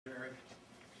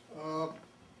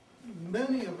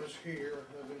Many of us here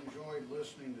have enjoyed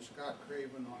listening to Scott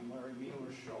Craven on Larry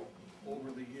Mueller's show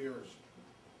over the years.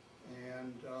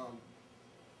 And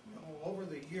over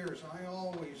the years, I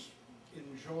always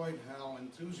enjoyed how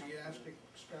enthusiastic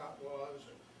Scott was.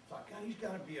 Thought, God, he's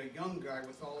got to be a young guy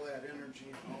with all that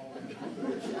energy and all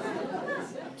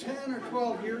that. 10 or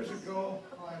 12 years ago,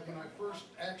 when I first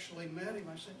actually met him,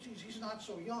 I said, geez, he's not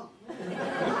so young.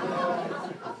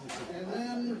 And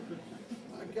then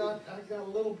I got a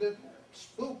little bit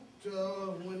spooked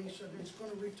when he said he's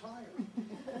going to retire.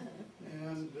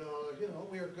 And, you know,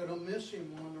 we are going to miss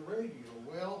him on the radio.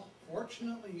 Well,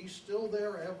 fortunately, he's still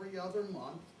there every other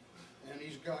month, and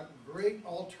he's got great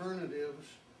alternatives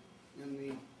in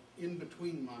the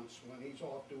in-between months when he's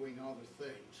off doing other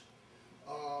things.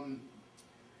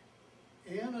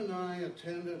 Ann and I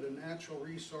attended a Natural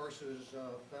Resources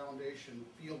Foundation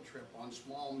field trip on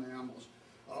small mammals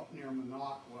up near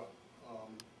Minocqua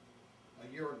a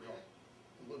year ago.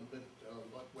 A little bit,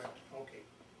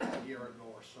 a year ago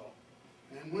or so.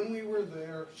 And when we were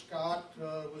there, Scott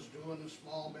was doing the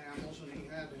small mammals, and he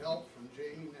had help from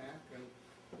Jamie Knack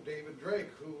and David Drake,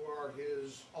 who are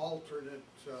his alternate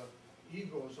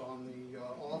egos on the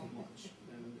off months,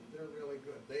 and they're really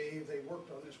good. They worked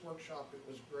on this workshop. It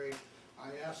was great.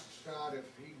 I asked Scott if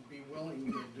he'd be willing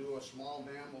to do a small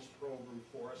mammals program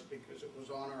for us because it was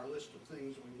on our list of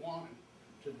things we wanted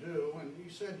to do, and he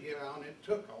said yeah, and it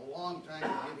took a long time to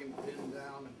get him pinned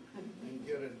down and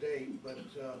get a date, but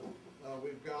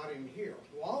we've got him here.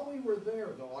 While we were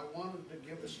there, though, I wanted to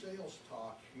give a sales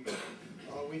talk here.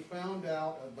 We found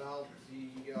out about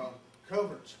the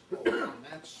Coverts program.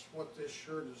 That's what this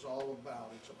shirt is all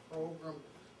about. It's a program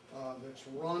that's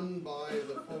run by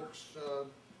the folks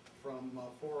from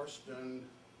Forest and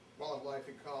Wildlife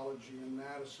Ecology in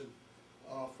Madison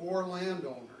for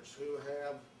landowners who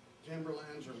have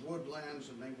timberlands or woodlands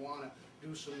and they want to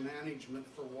do some management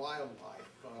for wildlife.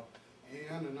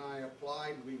 Ann and I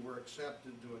applied. We were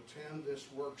accepted to attend this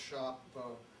workshop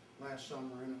last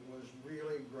summer, and it was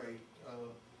really great.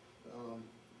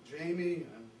 Jamie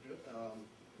and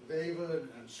David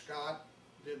and Scott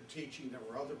did teaching. There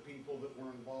were other people that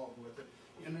were involved with it.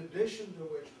 In addition to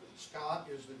which, Scott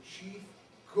is the chief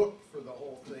cook for the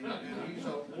whole thing, and he's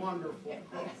a wonderful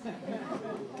cook.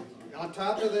 On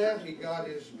top of that, he got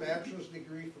his bachelor's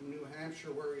degree from New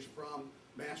Hampshire, where he's from,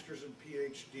 master's and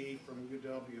Ph.D. from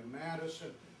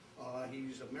UW-Madison.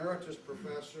 He's Emeritus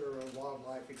Professor of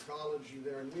Wildlife Ecology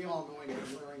there, and we all know him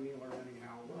as Larry Mueller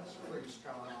anyhow. Let's bring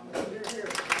Scott on.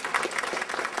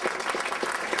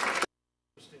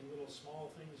 Interesting little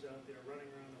small things out there running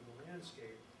around in the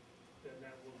landscape, then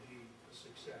that will be a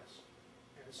success.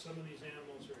 And some of these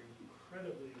animals are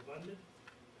incredibly abundant,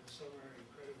 and some are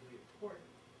incredibly important.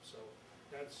 So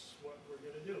that's what we're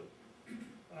going to do.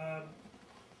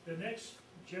 The next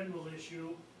general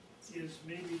issue is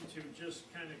maybe to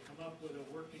just kind of come up with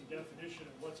a working definition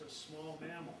of what's a small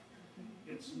mammal.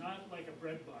 It's not like a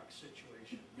bread box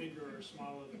situation, bigger or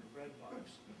smaller than a bread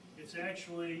box. It's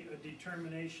actually a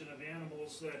determination of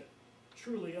animals that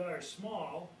truly are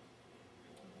small.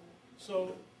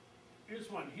 So here's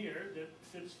one here that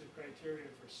fits the criteria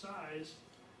for size,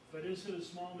 but is it a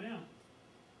small mammal?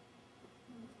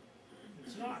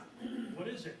 It's not. What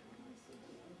is it?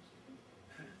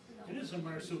 It is a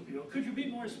marsupial. Could you be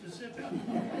more specific?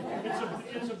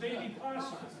 It's a baby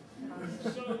possum.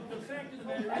 So the fact of the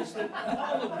matter is that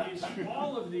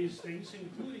all of these things,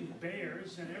 including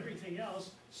bears and everything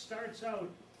else, starts out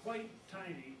quite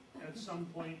tiny at some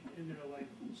point in their life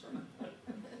cycle.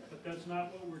 But that's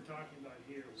not what we're talking about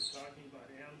here. We're talking about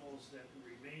animals that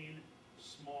remain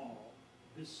small,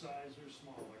 this size or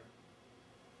smaller,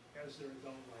 as their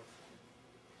adult life.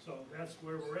 So that's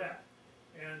where we're at.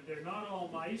 And they're not all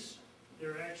mice.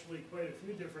 There are actually quite a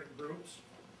few different groups.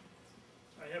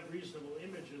 I have reasonable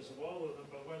images of all of them,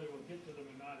 but whether we'll get to them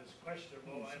or not is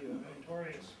questionable. I'm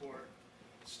notorious for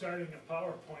starting a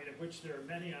PowerPoint, of which there are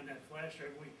many on that flash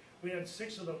drive. We had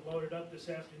 6 of them loaded up this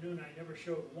afternoon. I never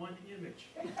showed one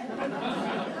image.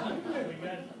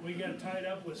 we got tied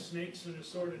up with snakes and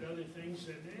assorted other things,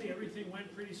 and hey, everything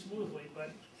went pretty smoothly.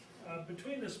 But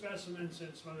between the specimens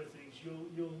and some other things,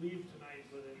 you'll leave tonight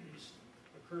with at least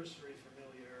a cursory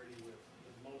familiarity with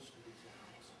most of these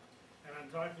animals. And I'm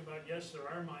talking about, yes, there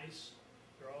are mice.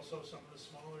 There are also some of the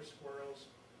smaller squirrels,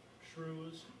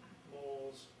 shrews,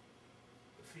 moles,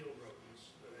 the field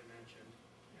rodents that I mentioned,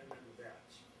 and then the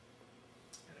bats,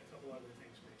 and a couple other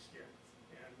things mixed in.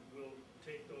 And we'll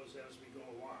take those as we go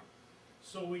along.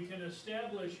 So we can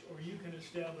establish, or you can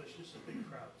establish, just a big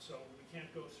crowd. So we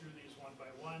can't go through these one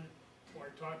by one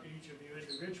or talk to each of you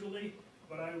individually,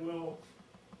 but I will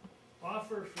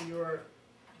offer for your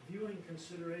viewing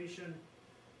consideration,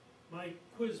 my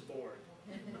quiz board.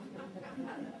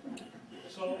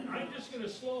 So I'm just going to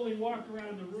slowly walk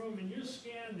around the room and you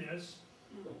scan this,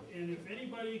 and if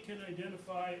anybody can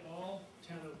identify all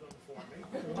 10 of them for me,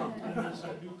 and there's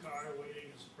a new car waiting.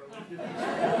 We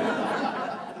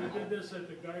did this at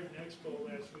the Garden Expo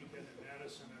last weekend in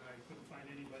Madison, and I couldn't find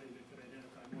anybody that could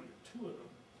identify more than 2 of them.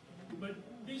 But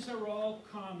these are all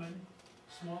common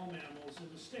small mammals in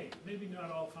the state. Maybe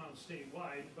not all found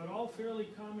statewide, but all fairly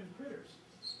common critters.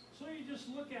 So you just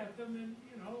look at them and,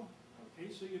 you know, okay,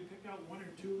 so you pick out 1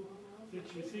 or 2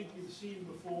 that you think you've seen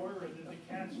before, or that the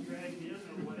cat's dragged in,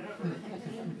 or whatever.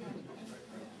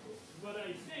 But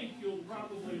I think you'll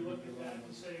probably look at that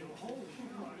and say, well, holy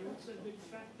cow, what's that big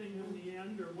fat thing on the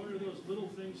end, or what are those little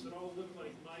things that all look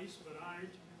like mice but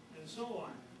aren't, and so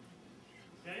on.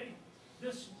 Okay?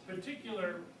 This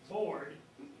particular board,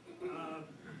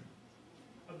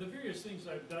 of the various things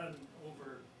I've done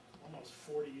over almost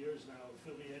 40 years now,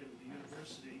 affiliated with the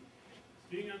university,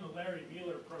 being on the Larry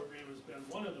Mueller program has been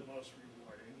one of the most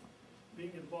rewarding.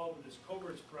 Being involved with this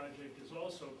coverts project is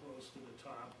also close to the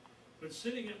top. But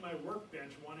sitting at my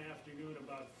workbench one afternoon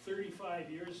about 35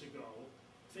 years ago,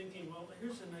 thinking, well,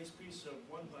 here's a nice piece of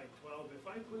 1 by 12. If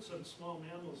I put some small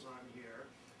mammals on here,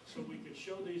 so we could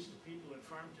show these to people at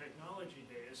Farm Technology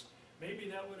Days, maybe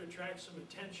that would attract some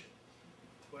attention.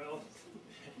 Well,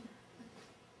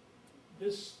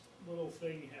 this little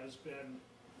thing has been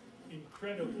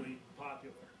incredibly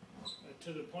popular,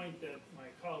 to the point that my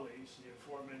colleagues, the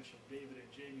aforementioned David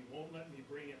and Jamie, won't let me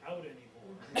bring it out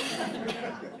anymore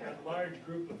at large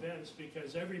group events,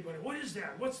 because everybody, what is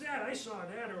that? What's that? I saw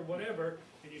that, or whatever,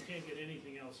 and you can't get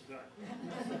anything else done.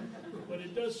 But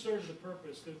it does serve the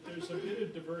purpose that there's a bit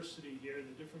of diversity here.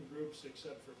 The different groups,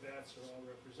 except for bats, are all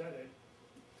represented.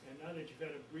 And now that you've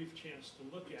had a brief chance to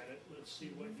look at it, let's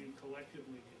see what you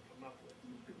collectively can come up with.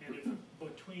 And if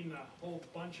between the whole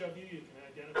bunch of you, you can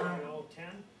identify all 10,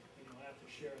 and you'll have to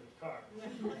share the car.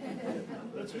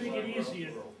 Let's make it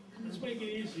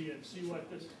easy and see what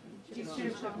this.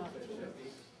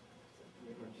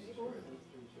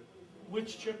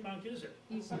 Which chipmunk is it?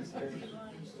 Eastern.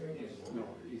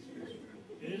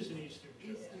 It is an eastern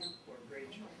chipmunk, or gray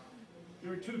chipmunk.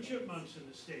 There are 2 chipmunks in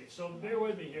the state, so bear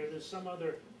with me here. There's some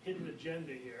other hidden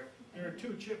agenda here. There are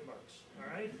 2 chipmunks, all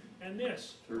right? And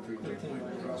this,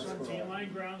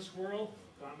 13-line ground squirrel,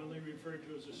 commonly referred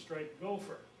to as a striped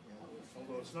gopher,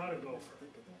 although it's not a gopher.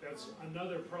 That's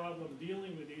another problem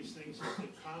dealing with these things, is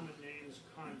that common names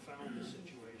confound the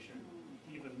situation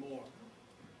even more.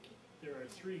 There are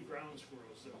 3 ground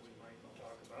squirrels that we might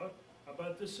talk about. How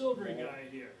about the silvery guy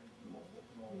here?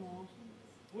 Mole.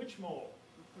 Which mole?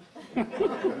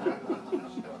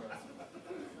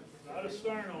 Not a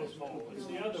star-nosed mole, it's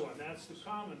the other one. That's the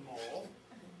common mole.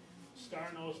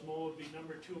 Star-nosed mole would be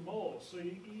number 2 mole. So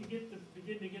you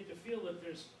begin to get the feel that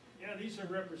there's, yeah, these are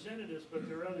representatives, but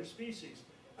there are other species.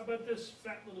 How about this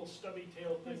fat little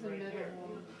stubby-tailed thing right here?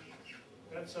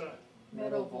 That's a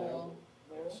meadow vole.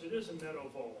 Yes, it is a meadow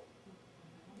vole.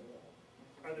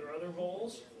 Are there other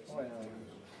voles?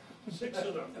 6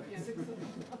 of them. Yeah. 6 of them.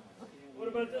 What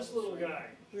about this little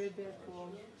guy? Red-backed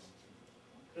vole.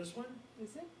 This one?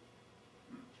 Is it?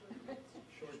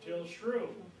 Short-tailed shrew.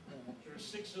 There's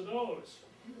 6 of those.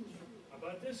 How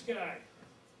about this guy?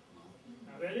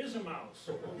 Now that is a mouse.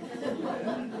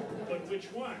 But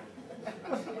which one?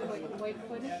 Like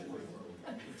white-footed?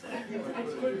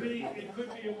 It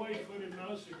could be a white-footed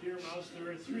mouse or deer mouse.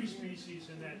 There are 3 species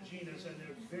in that genus, and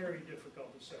they're very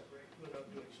difficult to separate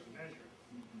without doing some measuring.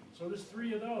 So there's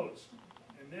 3 of those.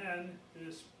 And then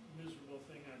this miserable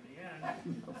thing on the end,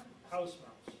 house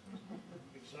mouse.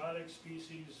 Exotic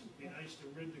species, it'd be nice to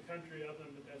rid the country of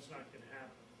them, but that's not going to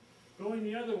happen. Going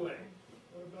the other way,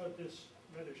 what about this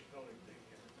reddish-colored thing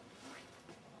here?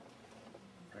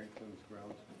 Franklin's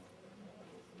ground.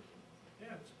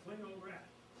 Yeah, it's a plain old rat.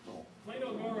 Plain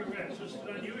old rat, it's just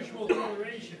an unusual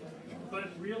coloration.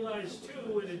 But realize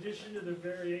too, in addition to the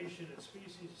variation in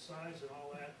species, size, and all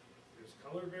that, there's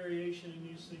color variation in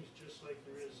these things, just like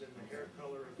there is in the hair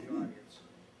color of the audience,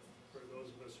 for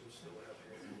those of us who still have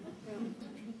hair. Yeah.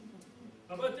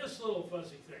 How about this little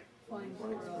fuzzy thing? Flying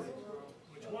squirrel.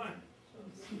 Which one?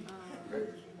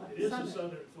 It is a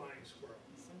southern flying squirrel.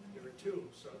 There are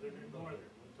 2, southern and northern.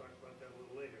 We'll talk about that a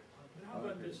little later. And how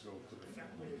about this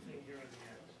fat little thing here on the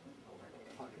end?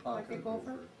 Pocket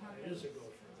gopher? It is a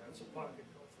gopher. That's a pocket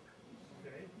gopher.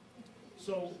 Okay?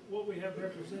 So what we have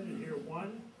represented here,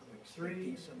 1,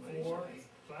 3, 4,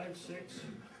 5, 6,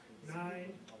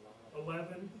 9,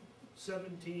 11,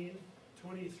 17,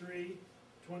 23,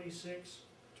 26,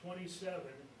 27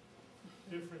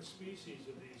 different species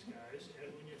of these guys,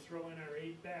 and when you throw in our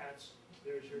 8 bats,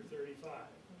 there's your 35.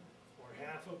 Or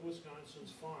half of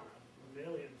Wisconsin's fauna,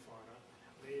 mammalian fauna,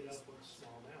 made up of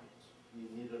small mammals. You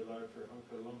need a larger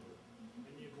hunk of lumber. I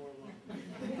need more lumber.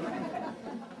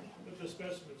 But the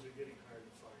specimens are getting hard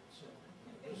to find, so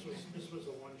this was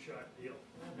a one-shot deal.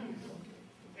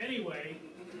 Anyway,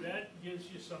 that gives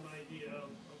you some idea of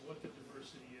what the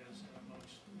diversity is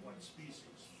amongst what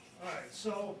species. All right,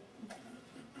 so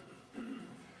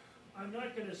I'm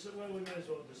not going to say, well, we might as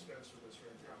well dispense with this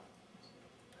right now.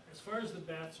 As far as the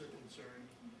bats are concerned,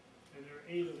 and there are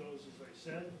 8 of those, as I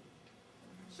said,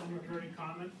 some are very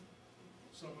common,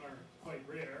 some are quite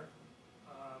rare,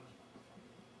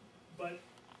 but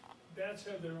bats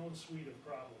have their own suite of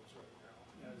problems right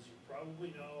now. As you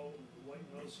probably know, white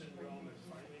nose syndrome has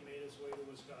finally made its way to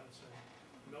Wisconsin.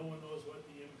 No one knows what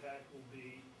the impact will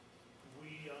be.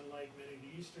 We, unlike many of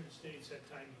the eastern states, had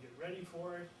time to get ready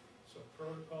for it, so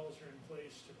protocols are in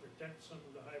place to protect some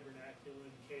of the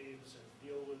hibernaculum caves and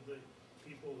deal with the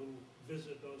people who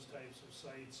visit those types of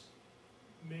sites.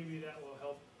 Maybe that will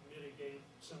help mitigate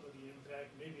some of the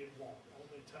impact, maybe it won't,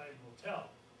 only time will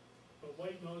tell. But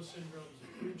white nose syndrome is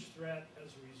a huge threat.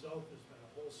 As a result, there's been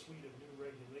a whole suite of new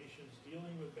regulations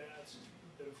dealing with bats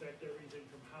that affect everything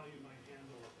from how you might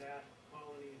handle a bat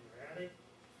colony in your attic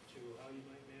to how you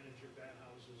might manage your bat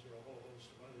houses or a whole host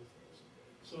of other things.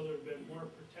 So there have been more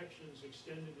protections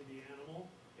extended to the animals,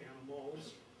 and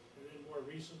then more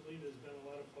recently there's been a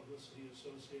lot of publicity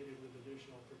associated with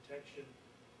additional protection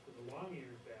for the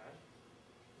long-eared bat,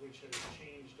 which has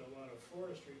changed a lot of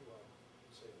forestry, well,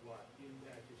 I say a lot, the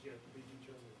impact is yet to be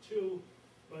determined too,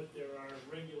 but there are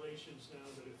regulations now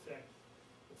that affect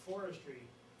the forestry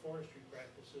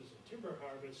practices and timber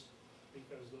harvest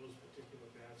because those particular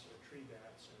bats are tree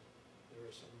bats and there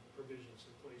are some provisions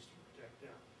in place to protect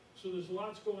them. So there's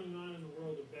lots going on in the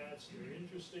world of bats. They're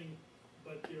interesting,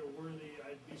 but they're worthy.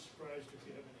 I'd be surprised if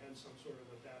you haven't had some sort of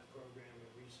a bat program in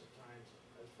recent times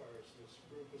as far as this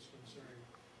group is concerned.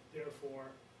 Therefore,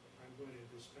 I'm going to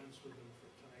dispense with them for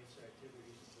tonight's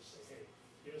activities and just say, hey,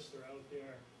 yes, they're out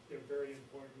there. They're very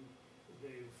important.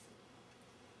 They've,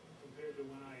 compared to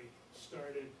when I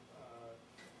started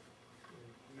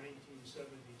in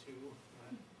 1972,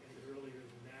 not any earlier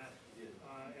than that,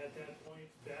 at that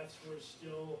point, bats were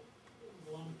still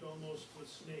lumped almost with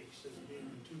snakes as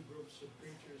being two groups of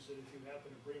creatures that if you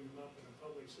happen to bring them up in a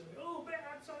public setting, oh,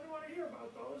 bats, I don't want to hear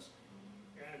about those.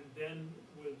 And then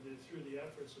through the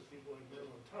efforts of people like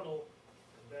Merlin Tuttle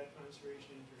and Bat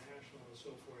Conservation International and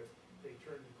so forth, they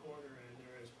turned the corner and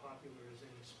they're as popular as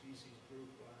any species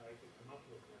group I could come up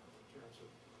with now in terms of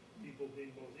people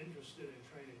being both interested in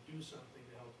trying to do something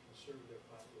to help conserve their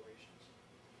populations.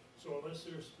 So unless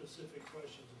there are specific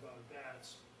questions about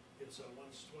bats, it's a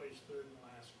once, twice, third, and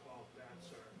last call. Bats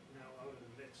are now out of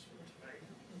the mix for tonight.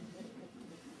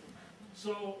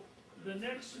 So the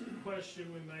next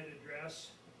question we might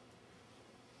address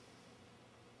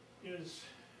is,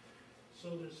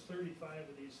 so there's 35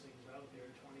 of these things out there,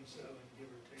 27, give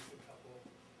or take a couple,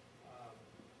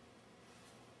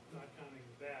 not counting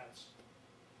the bats.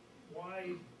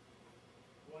 Why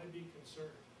be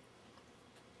concerned?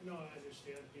 You know, I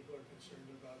understand people are concerned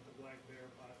about the black bear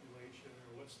population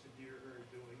or what's the deer herd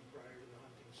doing prior to the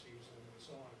hunting season and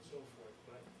so on and so forth,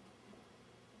 but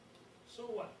so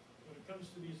what? When it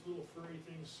comes to these little furry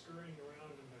things scurrying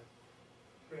around in the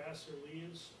grass or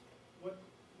leaves,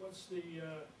 what's the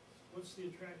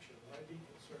attraction? Why be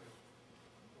concerned?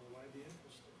 Or why be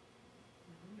interested?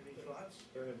 Any thoughts?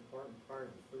 They're an important part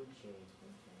of the food chain.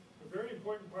 A very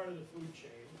important part of the food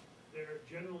chain. They're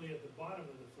generally at the bottom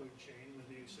of the food chain, with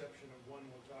the exception of one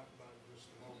we'll talk about in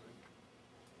just a moment.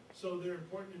 So they're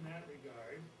important in that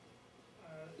regard.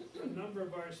 A number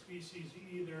of our species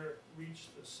either reach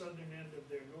the southern end of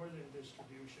their northern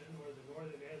distribution or the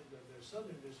northern end of their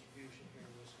southern distribution here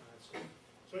in Wisconsin.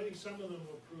 So I think some of them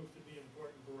will prove to be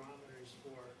important barometers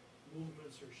for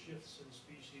movements or shifts in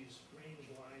species range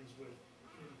lines with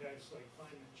impacts like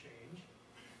climate change.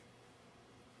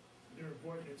 They're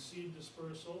important in seed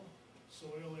dispersal,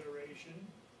 soil aeration,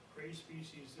 prey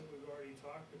species that we've already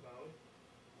talked about.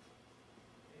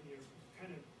 And you're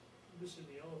kind of missing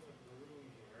the elephant in the room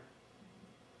here.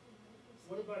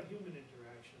 What about human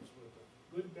interactions with them?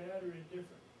 Good, bad, or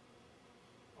indifferent?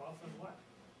 Often what?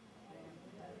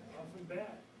 Often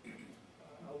bad.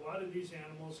 A lot of these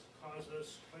animals cause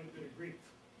us quite a bit of grief.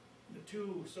 The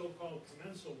two so-called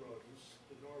commensal rodents,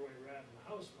 the Norway rat and the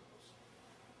house mouse,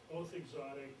 both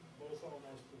exotic, both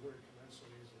almost, the word commensal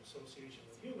means an association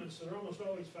with humans, so they're almost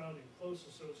always found in close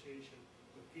association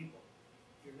with people.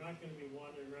 You're not going to be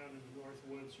wandering around in the north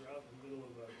woods or out in the middle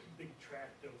of a big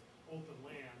tract of open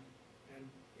land and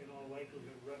in all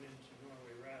likelihood run into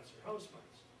Norway rats or house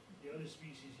mice. The other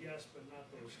species, yes, but not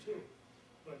those two.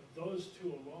 But those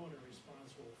two alone are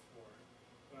responsible for,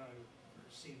 I've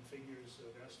seen figures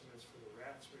of estimates for the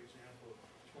rats, for example,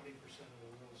 20% of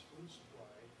the world's food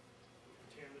supply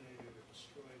contaminated or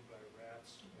destroyed by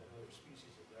rats and other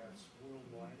species of rats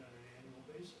worldwide on an annual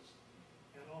basis.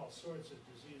 And all sorts of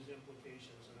disease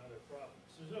implications and other problems.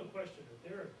 There's no question that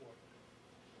they're important.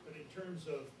 But in terms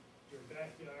of your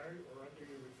backyard or under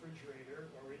your refrigerator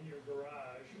or in your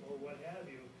garage or what have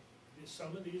you,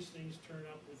 some of these things turn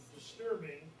up with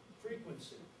disturbing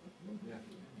frequency. Yeah.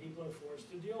 And people are forced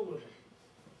to deal with them.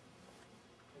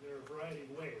 And there are a variety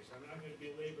of ways. I'm not going to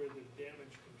belabor the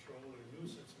damage control or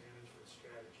nuisance management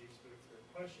strategies, but if there are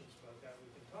questions about that,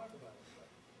 we can talk about it. But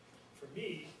for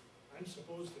me, I'm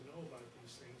supposed to know about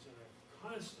these things, and I'm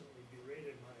constantly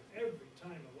berated by every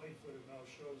time a white-footed mouse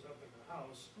shows up in the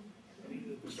house. And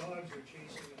either the dogs are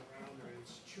chasing it around, or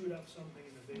it's chewed up something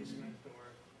in the basement,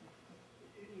 or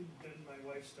then my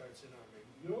wife starts in on me.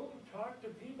 You talk to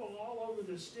people all over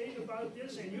the state about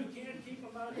this, and you can't keep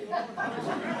them out of your own house.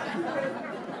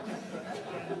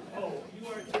 And, oh, you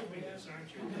are too big,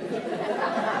 aren't you?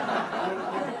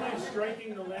 Am I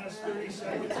striking the last 30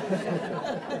 seconds?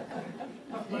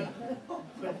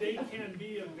 But they can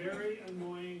be a very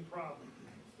annoying problem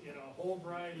in a whole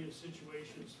variety of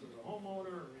situations for the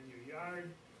homeowner or in your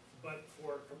yard, but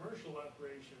for commercial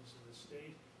operations in the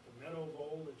state, the meadow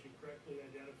vole that you correctly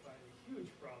identified, a huge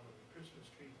problem in Christmas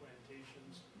tree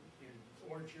plantations, in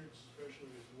orchards, especially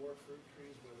with dwarf fruit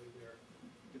trees, whether they're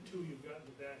the two you've got in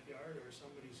the backyard or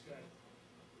somebody's got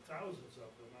thousands of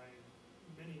them.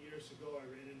 Many years ago, I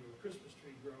ran into a Christmas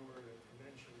tree grower at a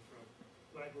convention from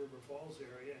Black River Falls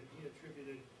area, and he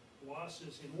attributed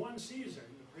losses in one season.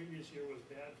 The previous year was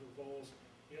bad for voles.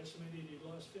 He estimated he'd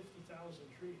lost 50,000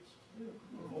 trees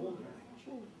of old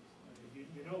age.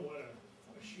 You know what a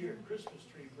sheared Christmas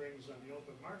tree brings on the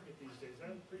open market these days.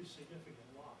 That's a pretty significant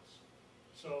loss.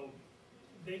 So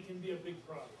they can be a big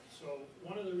problem. So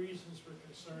one of the reasons for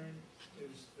concern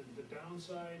is the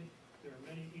downside. There are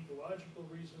many ecological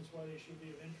reasons why they should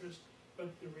be of interest. But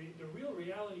the real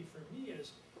reality for me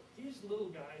is these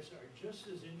little guys are just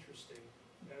as interesting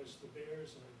as the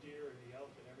bears and the deer and the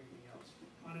elk and everything else.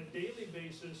 On a daily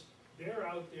basis, they're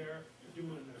out there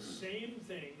doing the same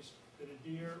things that a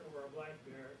deer or a black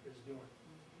bear is doing.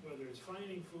 Whether it's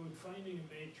finding food, finding a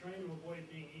mate, trying to avoid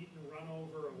being eaten, run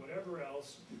over, or whatever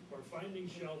else, or finding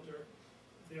shelter,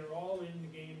 they're all in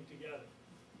the game together.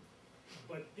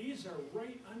 But these are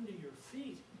right under your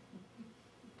feet.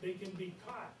 They can be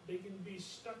caught. They can be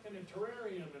stuck in a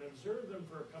terrarium and observe them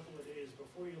for a couple of days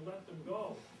before you let them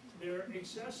go. They're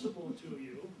accessible to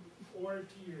you or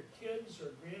to your kids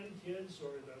or grandkids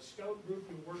or the scout group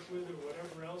you work with or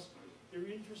whatever else. They're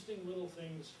interesting little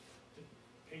things to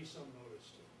pay some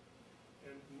notice to.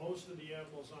 And most of the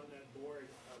animals on that board,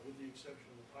 with the exception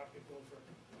of the pocket gopher,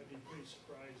 I'd be pretty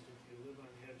surprised if you live on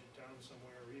the edge of town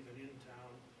somewhere or even in town,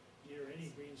 near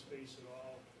any green space at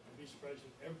all. I'd be surprised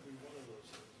if every one of those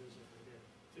things isn't within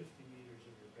 50 meters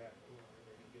of your back door at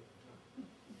any given time.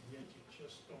 And yet you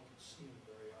just don't see them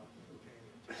very often for paying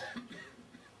attention.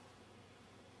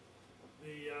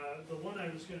 The one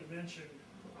I was going to mention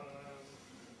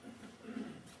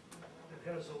that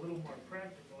has a little more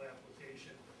practical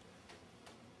application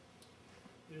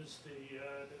is the,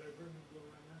 did I bring the blue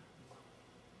rhino?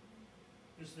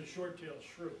 Is the short-tailed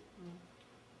shrew.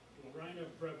 Rhina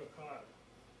brevicata.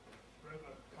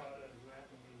 Brevicata in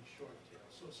Latin means short-tail.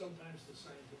 So sometimes the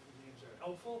scientific names are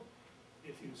helpful.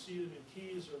 If you see them in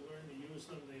keys or learn to use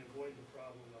them, they avoid the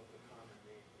problem of the common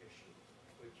name issue,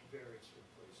 which varies from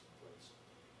place to place.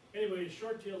 Anyway,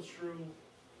 short-tailed shrew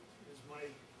is my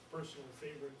personal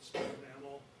favorite small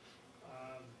mammal.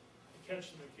 I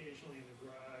catch them occasionally in the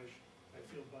garage. I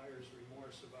feel buyer's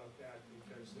remorse about that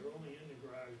because they're only in the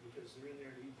garage because they're in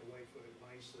there to eat the white-footed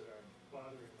mice that are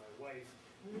bothering my wife.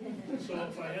 So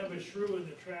if I have a shrew in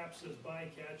the trap says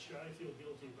bycatch, I feel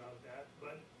guilty about that.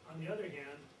 But on the other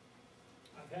hand,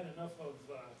 I've had enough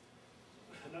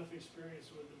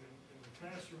experience with them in the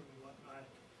classroom and whatnot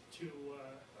to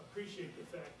appreciate the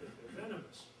fact that they're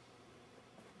venomous.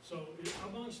 So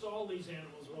amongst all these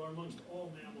animals, or amongst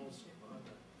all mammals on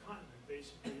the continent,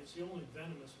 basically, it's the only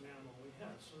venomous mammal we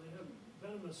have. So they have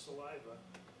venomous saliva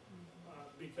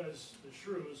because the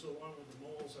shrews, along with the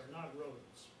moles, are not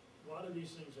rodents. A lot of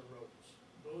these things are rodents.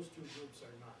 Those two groups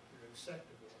are not. They're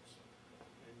insectivores.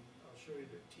 And I'll show you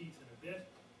their teeth in a bit.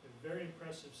 They're a very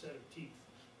impressive set of teeth.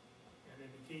 And in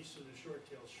the case of the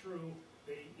short-tailed shrew,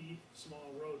 they eat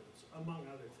small rodents, among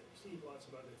other things. They eat lots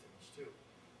of other things too.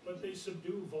 But they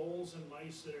subdue voles and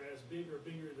mice that are as big or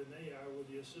bigger than they are with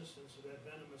the assistance of that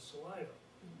venomous saliva.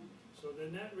 So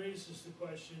then that raises the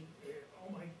question,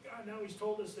 oh my God, now he's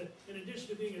told us that in addition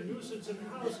to being a nuisance in the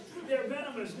house, they're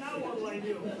venomous, now what will I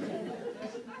do?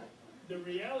 The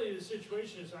reality of the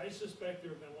situation is I suspect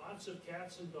there have been lots of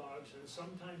cats and dogs and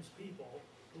sometimes people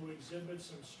who exhibit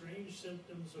some strange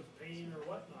symptoms of pain or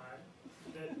whatnot,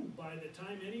 that by the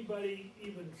time anybody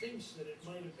even thinks that it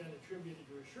might have been attributed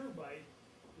to a sure bite,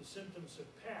 the symptoms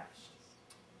have passed.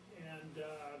 And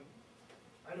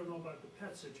I don't know about the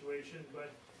pet situation,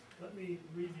 but let me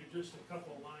read you just a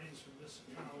couple of lines from this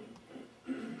account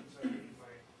as I read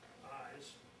my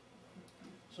eyes.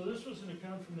 So this was an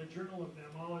account from the Journal of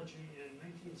Mammalogy in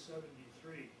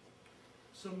 1973.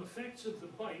 Some effects of the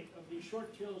bite of the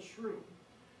short-tailed shrew.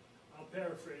 I'll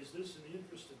paraphrase this in the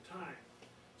interest of time.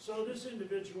 So this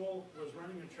individual was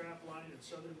running a trap line in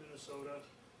southern Minnesota.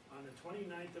 On the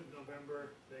 29th of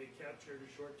November, they captured a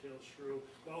short-tailed shrew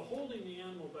while holding the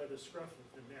animal by the scruff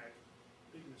of the neck.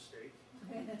 Big mistake.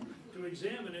 To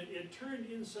examine it, it turned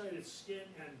inside its skin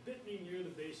and bit me near the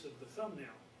base of the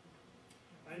thumbnail.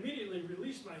 I immediately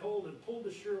released my hold and pulled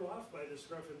the shrew off by the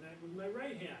scruff of the neck with my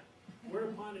right hand,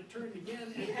 whereupon it turned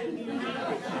again and bit me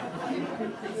again.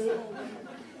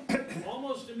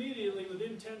 Almost immediately,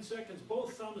 within 10 seconds,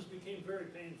 both thumbs became very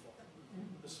painful.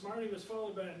 The smarting was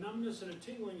followed by a numbness and a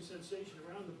tingling sensation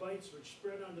around the bites, which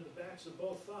spread onto the backs of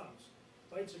both thumbs.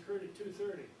 Bites occurred at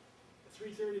 2:30. At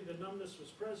 3:30, the numbness was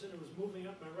present and was moving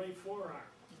up my right forearm.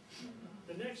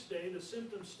 The next day, the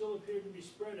symptoms still appeared to be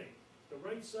spreading. The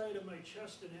right side of my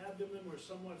chest and abdomen were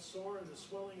somewhat sore, and the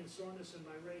swelling and soreness in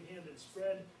my right hand had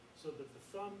spread so that the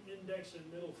thumb, index, and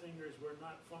middle fingers were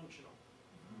not functional.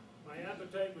 My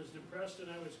appetite was depressed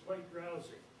and I was quite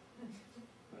drowsy.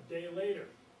 A day later,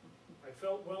 I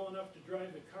felt well enough to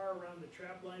drive the car around the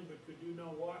trap line but could do no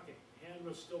walking. Hand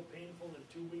was still painful and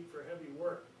too weak for heavy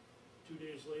work. 2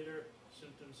 days later,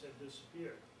 symptoms had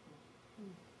disappeared.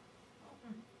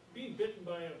 Being bitten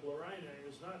by a blorina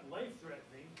is not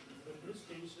life-threatening, but in this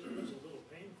case it was a little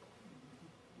painful.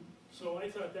 So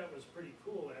I thought that was pretty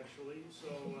cool, actually.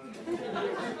 So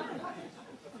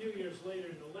a few years later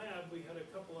in the lab, we had a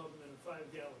couple of them in a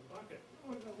 5-gallon bucket.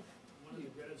 One of the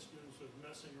grad students was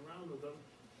messing around with them,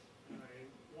 and I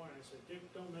warned him, I said, Dick,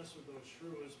 don't mess with those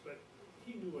shrews, but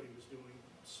he knew what he was doing,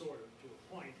 sort of, to a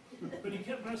point. But he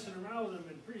kept messing around with them,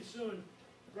 and pretty soon,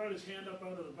 he brought his hand up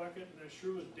out of the bucket, and the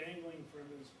shrew was dangling from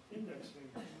his index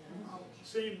finger.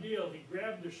 Same deal, he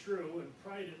grabbed the shrew and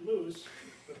pried it loose,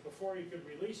 but before he could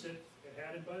release it, it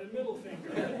had it by the middle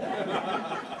finger.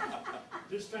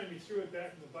 This time he threw it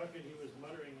back in the bucket, he was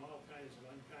muttering all kinds of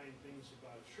unkind things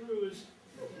about shrews.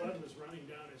 The blood was running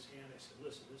down his hand. I said,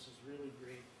 listen, this is really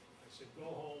great. I said, go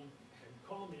home and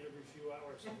call me every few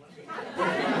hours and let me know.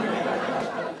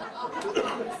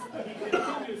 He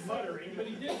continued muttering,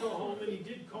 but he did go home and he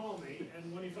did call me.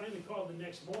 And when he finally called the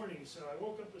next morning, so I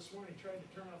woke up this morning, tried to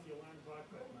turn off the alarm clock,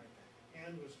 but my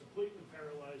hand was completely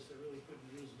paralyzed. I really couldn't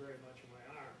use very much of my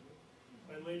arm.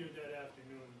 By later that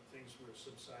afternoon, things were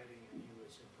subsiding and he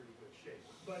was in pretty good shape.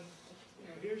 But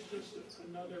here's just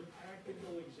another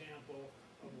practical example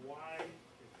of why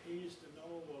it pays to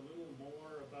know a little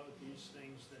more about these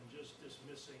things than just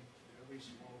dismissing every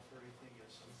small furry thing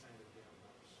as some kind of damn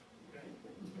mouse. Okay?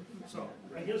 So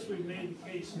I guess we've made the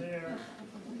case there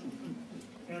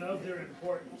and of their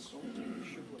importance.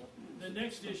 The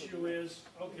next issue is,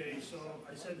 okay, so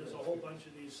I said there's a whole bunch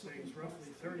of these things,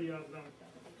 roughly 30 of them.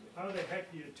 How the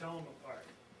heck do you tell them apart?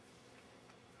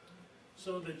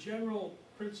 So the general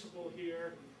principle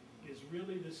here is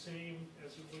really the same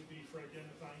as it would be for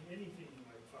identifying anything you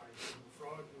might find, from a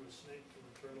frog to a snake to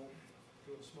a turtle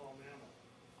to a small mammal.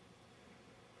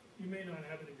 You may not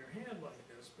have it in your hand like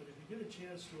this, but if you get a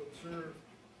chance to observe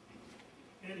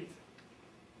anything,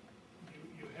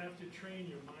 you have to train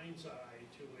your mind's eye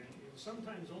to, in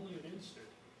sometimes only an instant,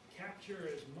 capture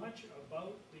as much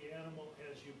about the animal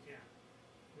as you can,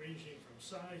 ranging from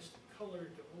size to color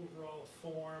to overall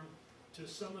form to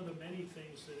some of the many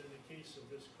things that in the case of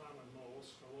this common mole,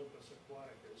 Scalopus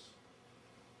aquaticus,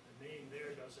 the name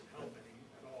there doesn't help any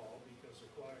at all because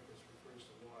aquaticus refers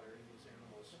to water and these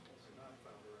animals are not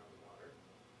found around water.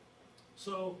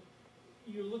 So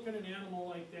you look at an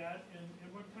animal like that and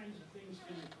what kinds of things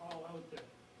can you call out that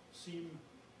seem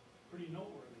pretty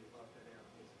noteworthy about that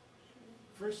animal?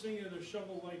 First thing are the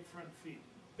shovel-like front feet,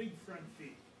 big front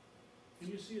feet. Can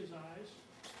you see his eyes?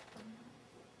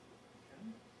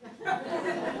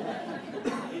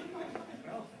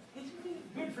 Well,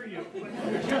 good for you.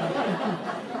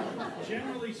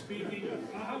 Generally speaking,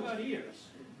 how about ears?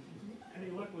 Any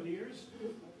luck with ears?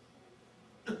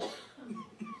 The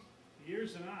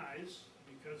ears and eyes,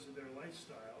 because of their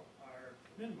lifestyle, are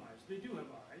minimized. They do have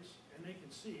eyes, and they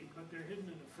can see, but they're hidden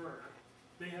in the fur.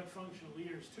 They have functional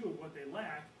ears too. What they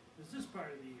lack is this part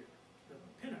of the ear, the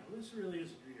pinna. This really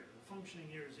isn't your ear. The functioning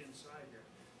ear is inside there.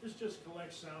 This just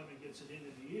collects sound and gets it into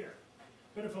the ear.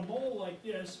 But if a mole like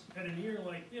this had an ear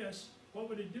like this, what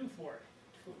would it do for it?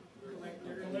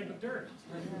 Collect dirt.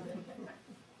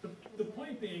 The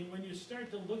point being, when you start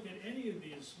to look at any of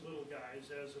these little guys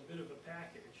as a bit of a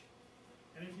package,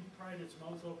 and if you pried its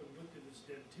mouth open and looked at its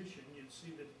dentition, you'd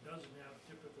see that it doesn't have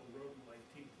typical rodent-like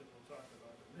teeth that we'll talk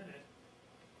about in a minute,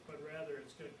 but rather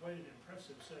it's got quite an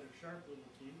impressive set of sharp little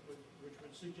teeth, which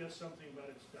would suggest something about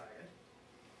its diet.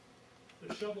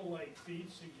 The shovel-like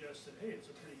feet suggest that, hey, it's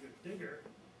a pretty good digger.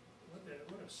 What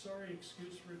a sorry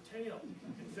excuse for a tail.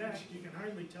 In fact, you can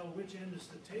hardly tell which end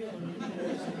is the tail and which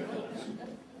end is the nose.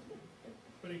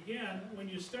 But again, when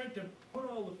you start to put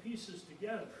all the pieces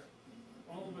together,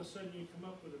 all of a sudden you come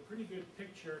up with a pretty good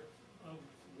picture of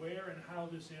where and how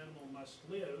this animal must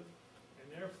live, and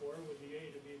therefore, with the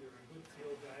aid of either a good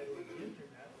field guide or the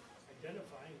internet,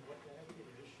 identifying what the heck it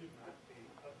is should not be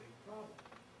a big problem.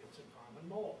 It's a common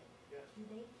mole. Yes? Do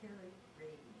they carry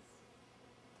rabies?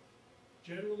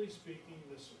 Generally speaking,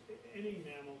 any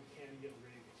mammal can get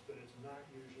rabies, but it's not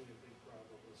usually a big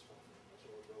problem with small mammals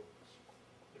or rodents.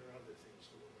 There are other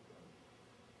things to worry about.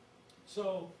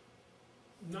 So,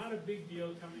 not a big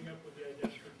deal coming up with the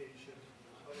identification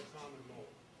of a common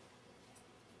mole.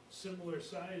 Similar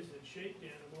sized and shaped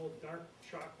animal, dark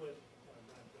chocolate,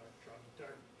 not dark chocolate,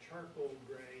 dark charcoal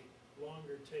gray,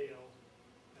 longer tail,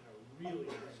 and a really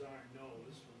bizarre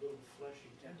nose with little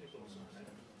fleshy tentacles on it.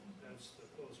 That's the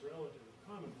close relative of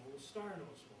common mole, the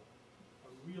star-nosed mole,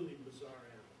 a really bizarre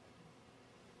animal.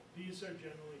 These are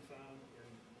generally found in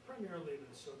primarily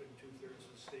the southern two-thirds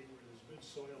of the state where there's good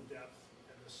soil depth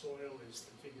and the soil is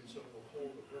configured so it will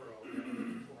hold a burrow rather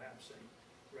than collapsing,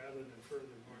 rather than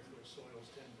further north where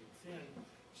soils tend to be thin.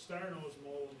 Star-nosed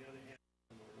mole, on the other hand,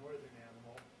 is a more northern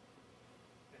animal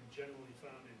and generally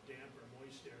found in damp or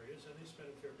moist areas, and they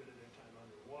spend a fair bit of their time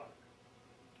underwater,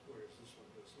 whereas this one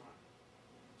does not.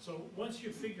 So once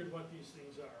you've figured what these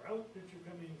things are out that you're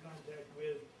coming in contact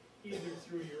with, either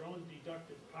through your own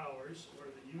deductive powers or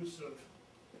the use of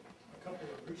a couple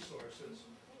of resources,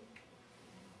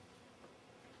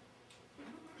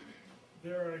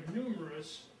 there are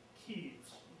numerous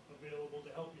keys available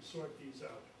to help you sort these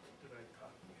out that I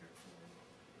copied here for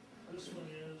you. This one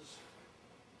is,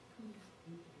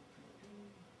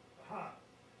 aha,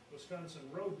 Wisconsin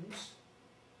rodents.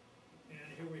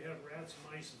 And here we have rats,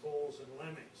 mice, voles, and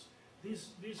lemmings.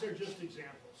 These are just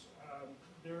examples.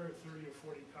 There are 30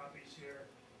 or 40 copies here.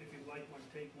 If you'd like one,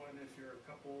 take one. If you're a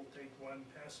couple, take one,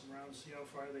 pass them around, see how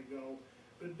far they go.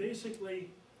 But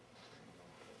basically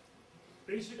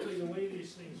the way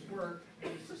these things work,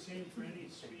 and it's the same for any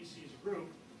species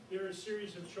group, there are a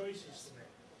series of choices to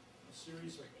make. A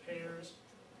series of pairs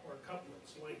or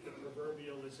couplets, like the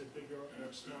proverbial, is it bigger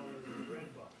or smaller than a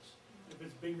bread box? If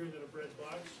it's bigger than a bread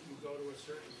box, you go to a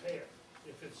certain pair.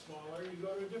 If it's smaller, you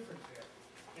go to a different pair.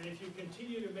 And if you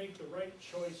continue to make the right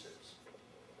choices,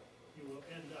 you will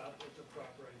end up with the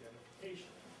proper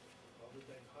identification. Well, the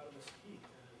dichotomous key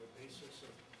is the basis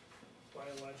of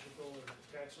biological or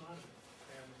taxonomy.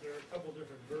 And there are a couple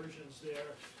different versions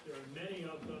there. There are many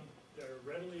of them that are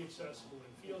readily accessible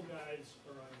in field guides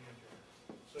or on the internet.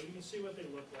 So you can see what they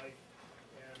look like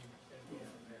and go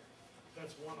from there.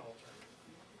 That's one alternative.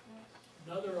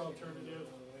 Another alternative,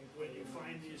 when you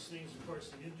find these things, of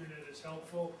course, the internet is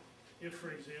helpful. If,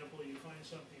 for example, you find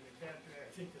something that captures, I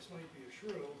think this might be a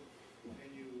shrew, and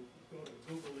you go to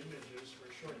Google Images for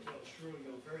a short-tailed shrew,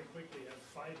 you'll very quickly have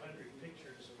 500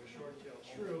 pictures of a short-tailed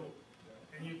shrew,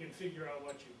 and you can figure out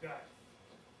what you've got.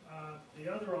 The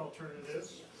other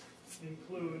alternatives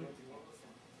include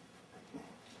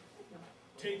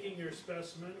taking your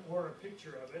specimen or a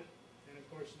picture of it, and of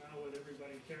course now with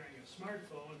everybody carrying a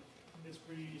smartphone, it's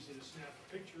pretty easy to snap a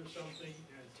picture of something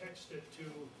and text it to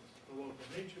the local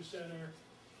nature center,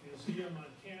 museum on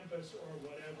campus, or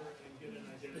whatever, and get an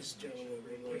identification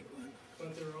pretty quickly.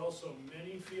 But there are also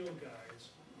many field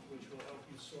guides which will help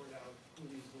you sort out who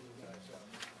these little guys are.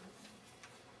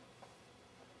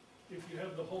 If you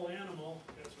have the whole animal,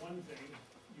 that's one thing.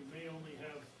 You may only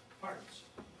have parts.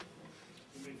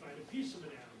 You may find a piece of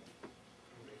an animal.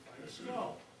 You may find a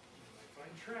skull. You may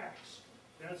find tracks.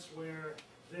 That's where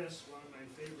this, one of my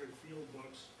favorite field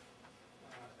books,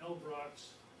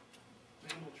 Elbrock's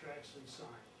Mammal Tracks and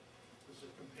Sign. There's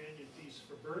a companion piece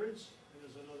for birds, and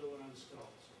there's another one on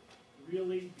skulls.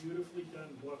 Really beautifully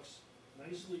done books,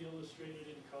 nicely illustrated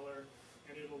in color,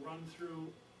 and it'll run through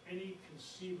any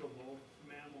conceivable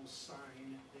mammal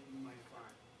sign that you might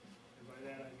find. And by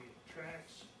that I mean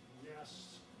tracks,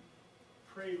 nests,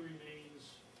 prey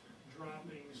remains,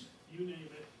 droppings, you name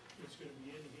it, it's gonna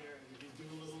be in here, and if you do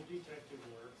a little detective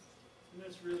work, and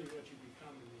that's really what you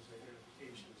become in these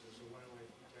identifications as a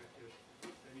wildlife detective,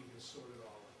 and you can sort it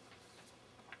all out.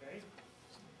 Okay?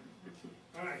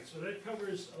 All right, so that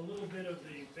covers a little bit of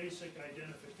the basic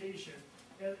identification.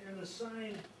 And the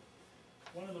sign,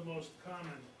 one of the most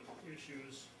common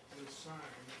issues with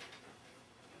sign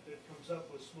that comes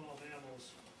up with small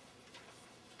mammals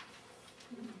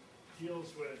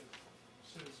deals with,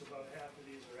 since about half of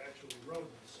these are actually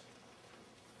rodents.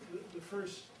 One of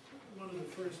the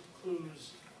first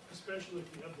clues, especially if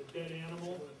you have the dead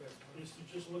animal, is to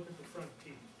just look at the front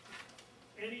teeth.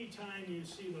 Anytime you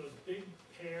see those big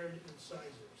paired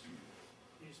incisors,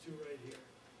 these two right here,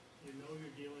 you know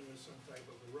you're dealing with some type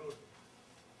of a rodent.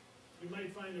 You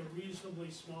might find a reasonably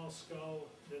small skull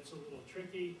that's a little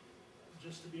tricky.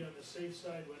 Just to be on the safe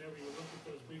side, whenever you look at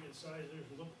those big incisors,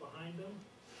 look behind them.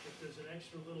 If there's an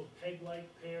extra little peg-like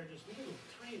pair, just a little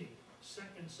tiny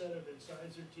second set of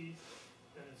incisor teeth,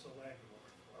 then it's a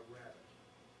lagomorph, a rabbit.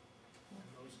 And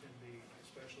those can be,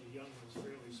 especially young ones,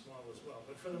 fairly small as well.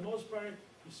 But for the most part,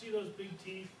 you see those big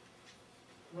teeth,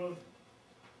 rodent.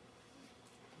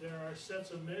 There are sets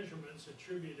of measurements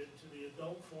attributed to the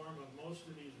adult form of most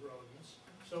of these rodents.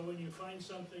 So when you find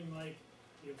something like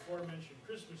the aforementioned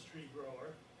Christmas tree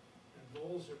grower, and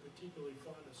voles are particularly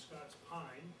fond of Scots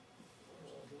pine,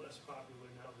 which is less popular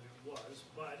now than it was,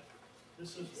 but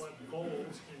this is what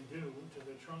voles can do to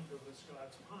the trunk of a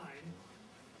Scots pine.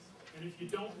 And if you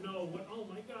don't know what, oh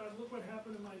my God, look what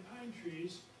happened to my pine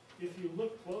trees, if you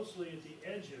look closely at the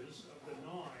edges of the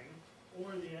gnawing,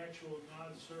 or the actual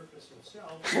gnawed surface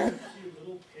itself, you'll see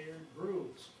little paired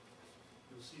grooves.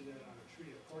 You'll see that on a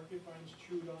tree of porcupines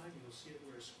chewed on, you'll see it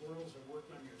where squirrels have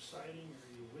worked on your siding or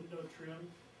your window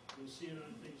trim, you'll see it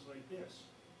on things like this.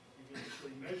 You can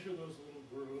actually measure those little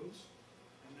grooves,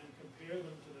 and then compare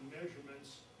them to the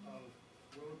measurements of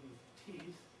rodent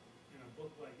teeth in a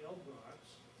book like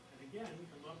Eldrock's, and again,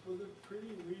 come up with a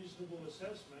pretty reasonable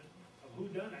assessment of who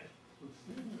done it,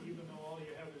 even though all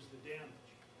you have is the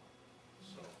damage.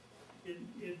 So,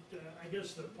 I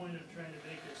guess the point I'm trying to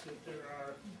make is that there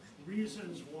are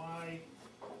reasons why,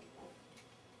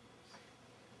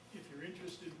 if you're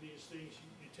interested in these things,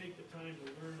 you take the time to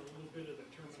learn a little bit of the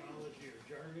terminology or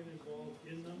jargon involved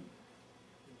in them,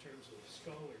 in terms of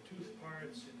skull or tooth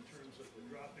parts, in terms of the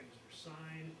droppings or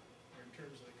sign, or in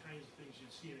terms of the kinds of things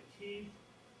you'd see in a key,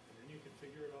 and then you can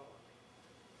figure it all out.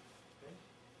 Okay?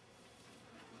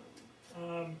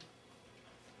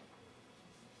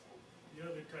 The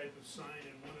other type of sign,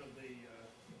 and one of the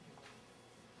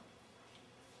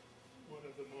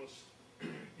most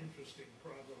interesting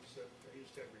problems that I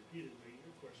used to have repeatedly,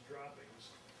 of course, droppings.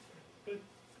 But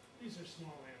these are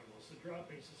small animals. The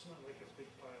droppings, it's not like a big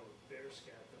pile of bear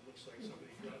scat that looks like somebody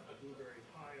dropped a blueberry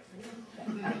pie on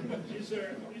it. These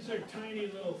are tiny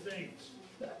little things.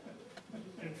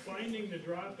 And finding the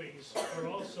droppings are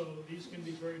also, these can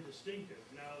be very distinctive.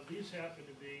 Now, these happen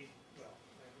to be, well,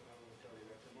 I will tell you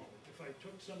that in a moment. If I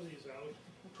took some of these out,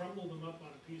 crumbled them up on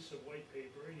a piece of white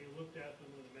paper, and you looked at them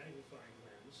with a magnifying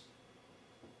lens,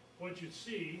 what you'd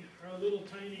see are little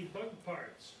tiny bug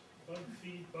parts. Bug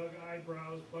feet, bug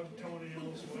eyebrows, bug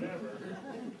toenails, whatever.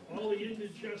 All the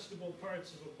indigestible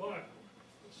parts of a bug.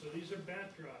 So these are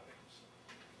bat droppings.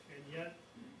 And yet,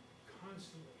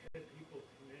 constantly had people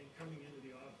coming into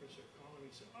the office or calling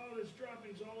me and say, oh, there's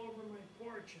droppings all over my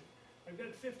porch, and I've got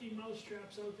 50 mouse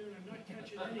traps out there and I'm not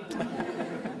catching anything.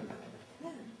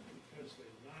 Because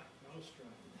they're not mouse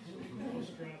droppings.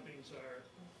 Mouse droppings are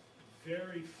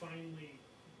very finely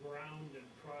ground and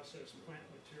processed plant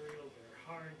material. They're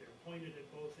hard, they're pointed at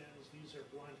both ends, these are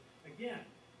blunt. Again,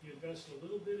 you invest a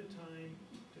little bit of time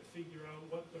to figure out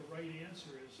what the right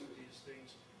answer is for these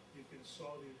things. You can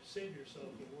save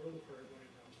yourself the world of hurt when it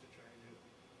comes to trying to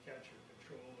catch or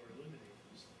control or eliminate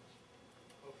these things.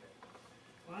 Okay.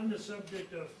 On the subject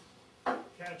of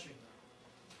catching them,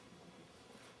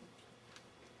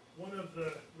 one of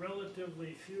the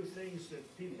relatively few things that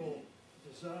people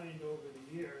designed over the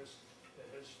years that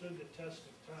has stood the test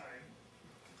of time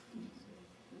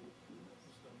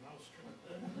is the mousetrap.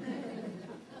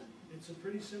 It's a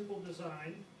pretty simple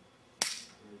design,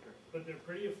 but they're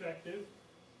pretty effective.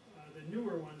 The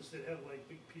newer ones that have like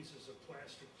big pieces of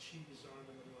plastic cheese on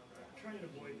them and whatnot, try and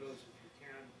avoid those if you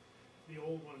can. The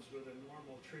old ones with a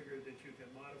normal trigger that you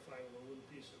can modify with a little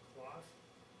piece of cloth,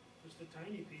 just a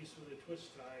tiny piece with a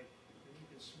twist tie, and you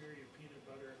can smear your peanut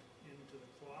butter into the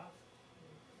cloth.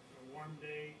 On a warm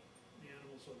day, the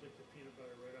animals will lick the peanut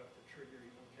butter right off the trigger,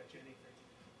 you won't catch anything.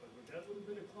 But with that little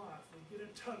bit of cloth, they get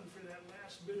a tug for that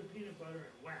last bit of peanut butter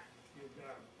and whack, you've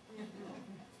got them.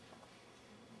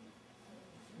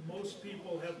 most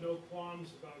people have no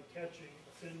qualms about catching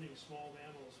offending small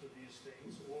mammals with these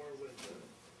things, or with the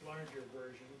larger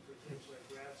version for things like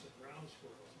rats and ground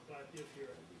squirrels. But if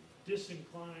you're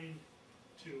disinclined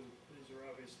to, these are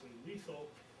obviously lethal,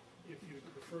 if you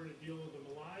prefer to deal with them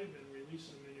alive and release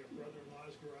them in your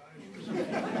brother-in-law's garage or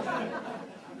something like that,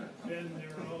 then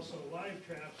there are also live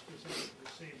traps designed for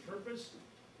the same purpose,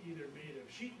 either made of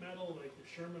sheet metal like the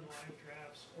Sherman live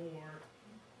traps, or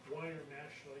wire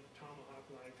mesh like Tomahawk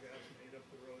live traps made up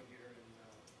the road here in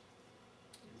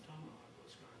Tomahawk,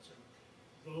 Wisconsin.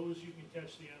 Those you can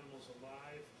catch the animals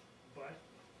alive, but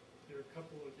there are a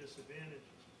couple of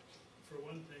disadvantages. For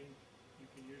one thing, you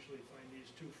can usually find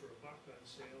these $2 for $1 on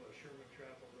sale. A Sherman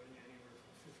trap will run you anywhere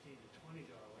from $15 to $20.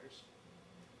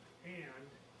 And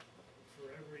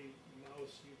for every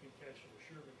mouse you can catch in a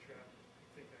Sherman trap, I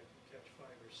think I can catch 5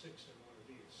 or 6 in one of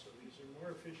these. So these are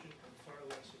more efficient and far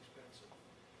less expensive.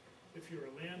 If you're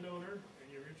a landowner and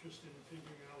you're interested in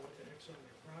figuring out what the heck's on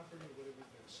your property, what have we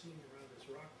been seeing around this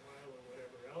rock pile or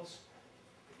whatever else,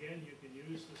 again, you can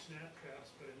use the snap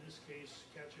traps, but in this case,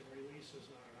 catch and release is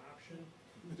not an option.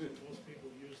 Most people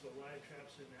use the live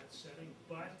traps in that setting,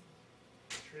 but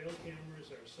trail cameras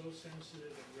are so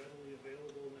sensitive and readily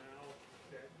available now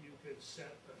that you could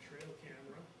set a trail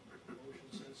camera, a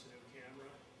motion-sensitive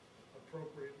camera,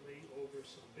 appropriately over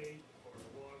some bait or a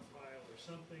log pile or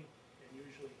something, and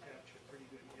usually capture pretty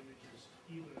good images,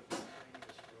 even of the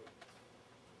tiniest rodent.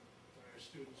 When our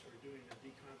students were doing the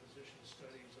decomposition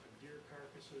studies on deer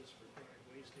carcasses for chronic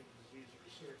wasting disease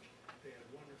research, they had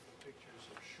wonderful pictures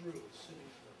of shrews sitting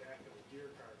in the back of a deer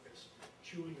carcass,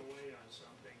 chewing away on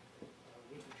something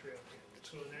with the trail camera.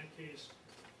 So in that case,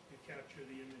 you capture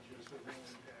the images with no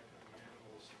impact on the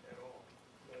animals at all.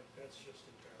 But that's just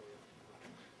entirely up to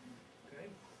you. Okay?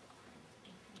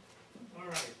 All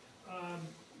right.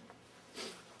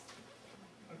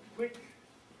 A quick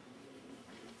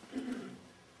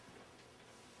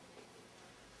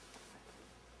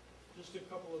just a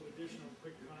couple of additional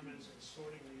quick comments in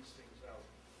sorting these things out.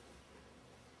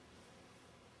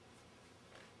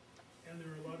 And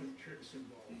there are a lot of tricks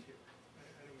involved here.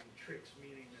 I don't mean tricks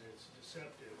meaning that it's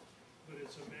deceptive, but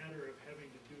it's a matter of having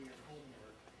to do your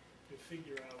homework to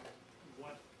figure out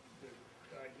what the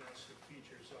diagnostic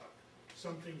features are.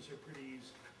 Some things are pretty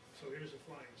easy. So here's a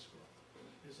flying squirrel.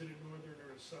 Is it a northern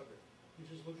or a southern? You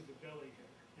just look at the belly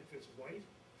here. If it's white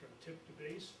from tip to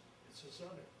base, it's a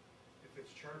southern. If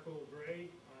it's charcoal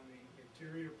gray on the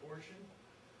interior portion,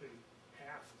 the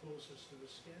half closest to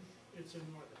the skin, it's a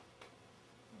northern.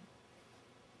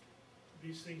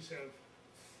 These things have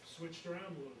switched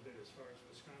around a little bit as far as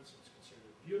Wisconsin's concerned.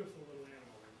 A beautiful little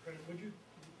animal. Incredible. Would you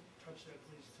touch that,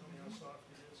 please? Tell me how soft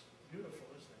it is. Beautiful,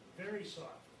 isn't it? Very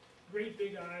soft. Great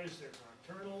big eyes. They're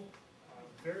nocturnal.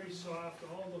 Very soft.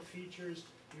 All the features.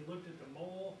 You looked at the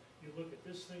mole. You look at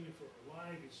this thing. If it were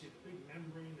alive, you'd see the big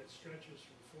membrane that stretches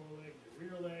from foreleg to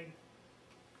rear leg,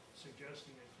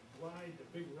 suggesting it can glide. The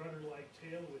big rudder-like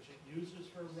tail, which it uses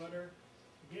for a rudder.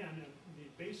 Again, the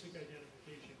basic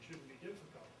identification shouldn't be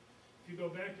difficult. If you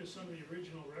go back to some of the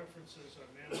original references on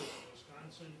mammals in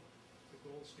Wisconsin, the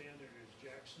gold standard is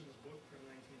Jackson's book from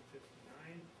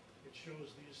 1959. It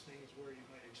shows these things where you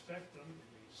might expect them in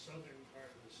the southern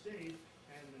part of the state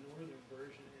and the northern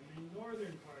version in the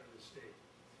northern part of the state.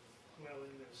 Well,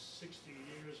 in the 60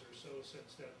 years or so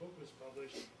since that book was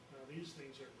published, now these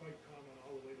things are quite common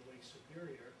all the way to Lake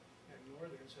Superior, and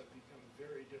northerns have become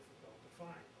very difficult to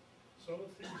find. So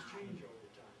things change over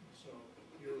time. So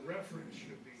your reference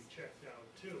should be checked out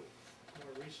too.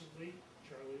 More recently,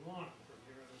 Charlie Long from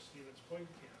here on the Stevens Point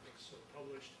campus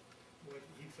published what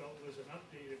he felt was an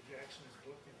update of Jackson's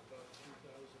book in about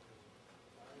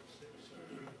 2005, 6,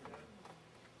 something like that.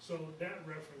 So that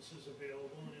reference is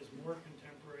available and is more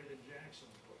contemporary than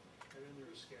Jackson's book. And then there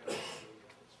are scattered other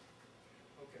guys.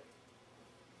 Okay.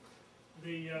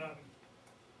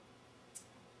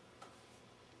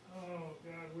 Oh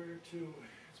God, where to?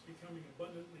 It's becoming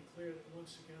abundantly clear that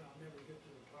once again I'll never get to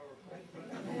the PowerPoint.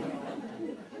 But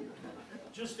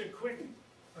just a quick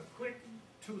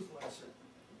tooth lesson,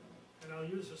 and I'll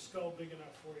use a skull big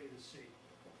enough for you to see.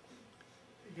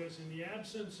 Because in the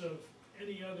absence of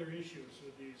any other issues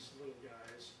with these little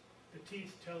guys, the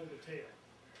teeth tell the tale.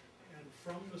 And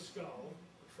from the skull,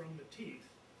 from the teeth,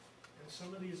 and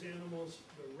some of these animals,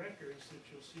 the records that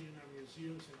you'll see in our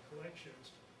museums and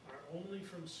collections are only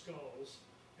from skulls,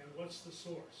 and what's the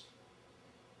source?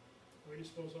 Where do you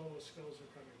suppose all those skulls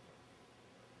are coming from?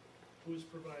 Who's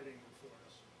providing them for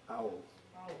us? Owls.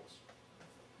 Owls.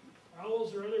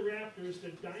 Owls or other raptors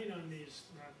that dine on these,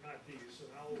 not these, an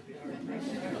owl would be hard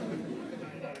pressed to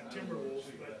dine on a timber wolf,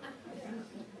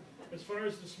 but As far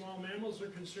as the small mammals are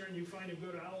concerned, you find a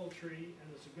good owl tree, and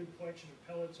it's a good collection of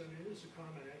pellets. I mean, it is a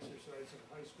common exercise in a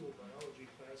high school biology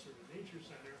class or the nature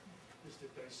center, is to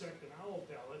dissect an owl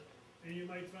pellet, and you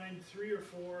might find 3 or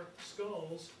 4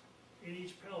 skulls in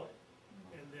each pellet.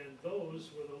 And then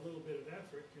those, with a little bit of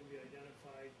effort, can be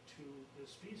identified to the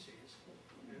species.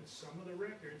 And some of the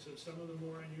records of some of the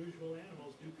more unusual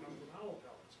animals do come from owl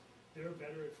pellets. They're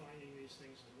better at finding these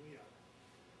things than we are.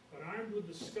 But armed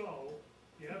with the skull,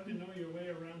 you have to know your way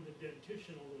around the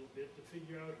dentition a little bit to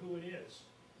figure out who it is.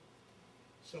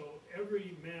 So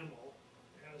every mammal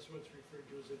has what's referred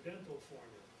to as a dental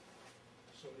formula.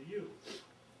 So do you.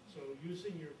 So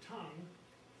using your tongue,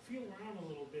 feel around a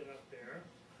little bit up there,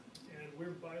 and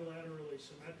we're bilaterally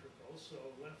symmetrical, so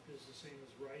left is the same as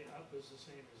right, up is the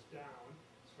same as down,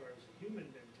 as far as the human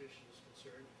dentition is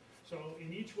concerned. So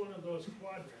in each one of those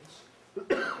quadrants,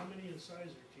 how many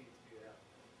incisor teeth do you have?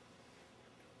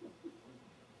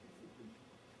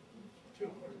 2.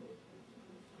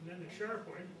 And then the sharp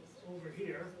one, over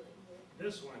here,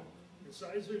 this one,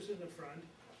 incisors in the front,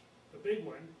 the big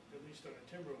one, at least on a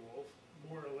timber wolf,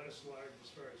 more or less large as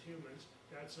far as humans,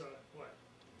 that's a what?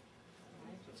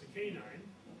 That's a canine.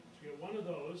 So you get one of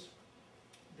those.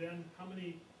 Then how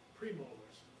many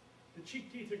premolars? The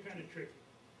cheek teeth are kind of tricky.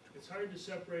 It's hard to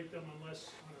separate them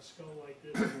unless on a skull like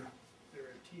this, there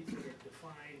are teeth that are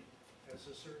defined as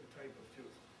a certain type of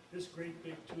tooth. This great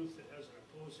big tooth that has an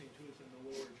opposing tooth in the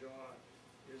lower jaw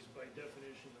is by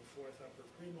definition the 4th upper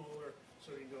premolar.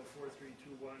 So you go 4, 3,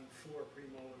 2, 1, 4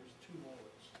 premolars, 2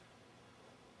 molars.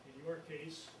 In your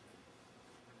case,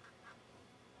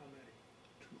 how many?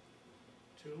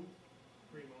 2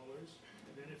 premolars.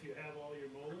 And then if you have all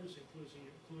your molars,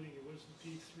 including your wisdom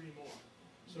teeth, 3 more.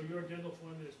 So your dental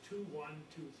formula is 2, 1,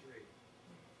 2,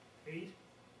 3. 8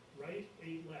 right,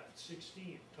 8 left,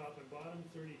 16. Top and bottom,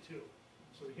 32.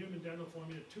 So the human dental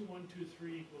formula, 2, 1, 2,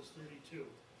 3 equals 32.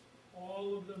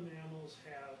 All of the mammals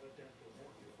have a dental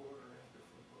formula.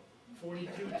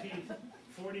 42 teeth.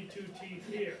 42 teeth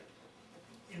here.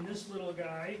 In this little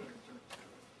guy,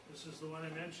 this is the one I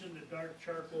mentioned, the dark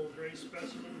charcoal gray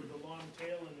specimen with the long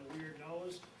tail and the weird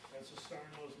nose. That's a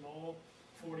star-nosed mole,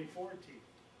 44 teeth.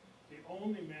 The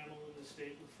only mammal in the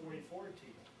state with 44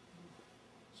 teeth.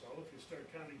 So if you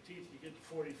start counting teeth, you get to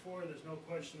 44, there's no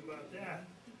question about that.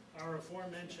 Our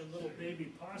aforementioned little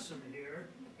baby possum here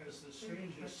has the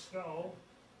strangest skull.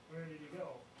 Where did he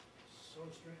go? So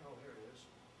strange, oh, here it is.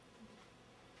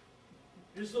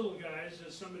 These little guys,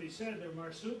 as somebody said, they're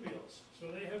marsupials.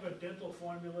 So they have a dental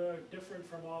formula different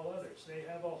from all others. They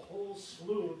have a whole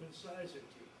slew of incisor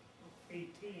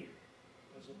teeth, 18,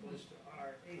 as opposed to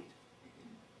our 8.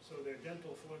 So their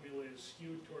dental formula is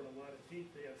skewed toward a lot of teeth.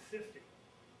 They have 50,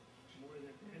 more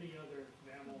than any other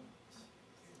mammal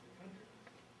in the country.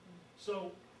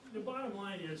 So the bottom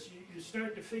line is you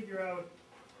start to figure out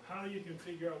how you can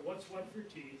figure out what's what for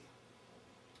teeth,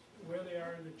 where they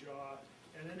are in the jaw,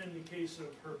 and then in the case of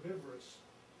herbivorous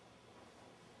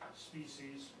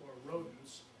species or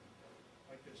rodents,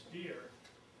 like this deer,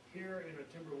 here in a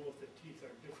timber wolf the teeth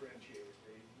are differentiated.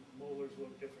 Molars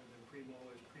look different than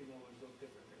premolars, premolars look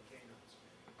different than canines.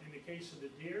 In the case of the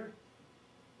deer,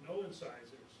 no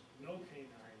incisors, no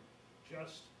canine,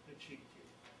 just the cheek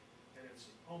teeth. And it's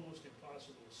almost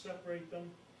impossible to separate them,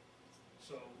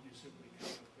 so you simply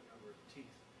count up the number of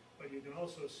teeth. But you can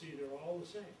also see they're all the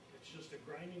same. It's just a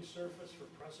grinding surface for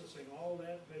processing all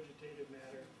that vegetative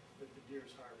matter that the deer's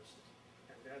harvested.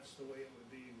 And that's the way it would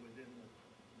be within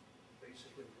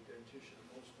basically the dentition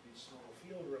of most of these small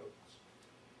field rodents.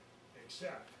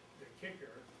 Except the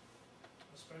kicker,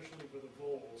 especially for the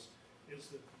voles, is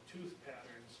that the tooth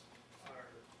patterns are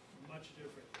much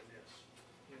different than this.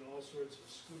 In all sorts of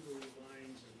squiggly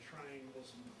lines and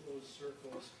triangles and closed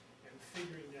circles, and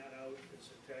figuring that out is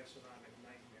a taxonomic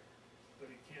nightmare, but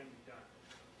it can be done.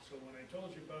 So when I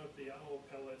told you about the owl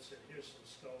pellets and here's some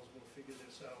skulls, we'll figure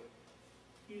this out,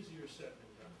 easier said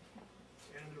than done.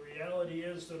 And the reality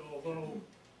is that although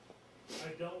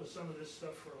I've dealt with some of this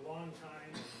stuff for a long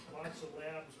time, lots of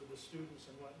labs with the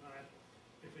students and whatnot,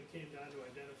 if it came down to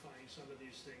identifying some of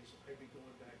these things, I'd be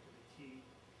going back to the key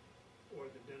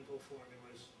or the dental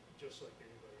formulas just like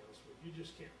anybody else would. You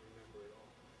just can't remember it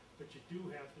all. But you do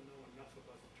have to know enough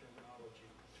about the terminology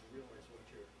to realize what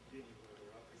you're dealing with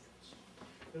or up against.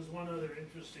 There's one other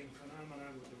interesting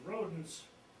phenomenon with the rodents.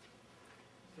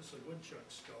 This is a woodchuck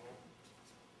skull.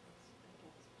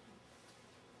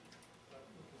 Look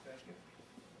at that guy.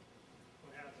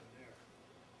 What happened there?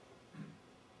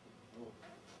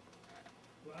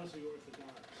 Lousy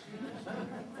orthodontics.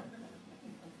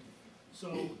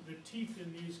 So the teeth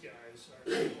in these guys are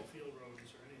small field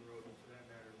rodents, or any rodent for that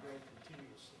matter, grow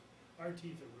continuously. Our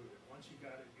teeth are rooted. once you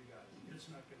got it, you got it. It's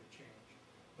not gonna change.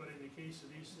 But in the case of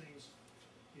these things,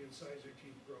 the incisor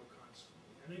teeth grow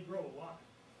constantly, and they grow a lot.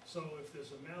 So if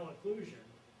there's a malocclusion,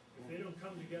 if they don't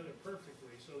come together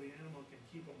perfectly so the animal can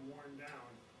keep them worn down,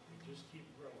 they just keep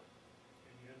growing.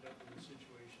 And you end up in a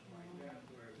situation like that,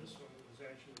 where this one was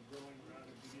actually growing around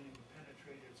and beginning to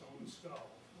penetrate its own skull.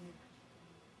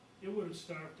 It would have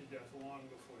starved to death long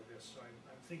before this, so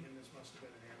I'm thinking this must have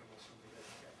been an animal somebody had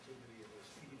in captivity and was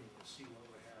feeding to see what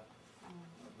would happen.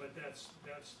 But that's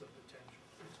the potential.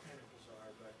 It's kind of bizarre,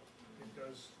 but it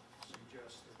does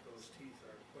suggest that those teeth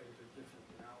are quite a bit different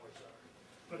than ours are.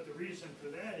 But the reason for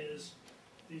that is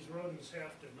these rodents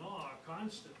have to gnaw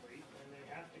constantly, and they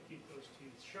have to keep those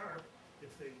teeth sharp. If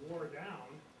they wore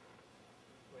down,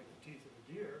 like the teeth of a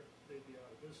deer, they'd be out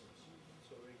of business.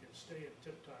 So they can stay in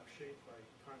tip-top shape by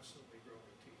constantly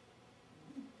growing teeth.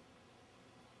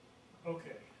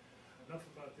 Okay, enough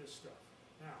about this stuff.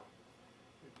 Now,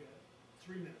 we've got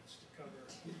 3 minutes to cover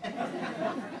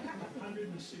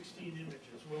 116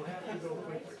 images. We'll have to go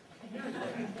quicker.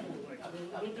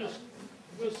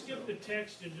 We'll skip the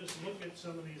text and just look at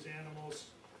some of these animals.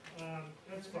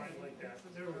 That's fine like that.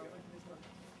 There we go.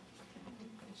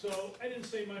 So I didn't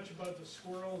say much about the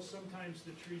squirrels. Sometimes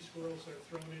the tree squirrels are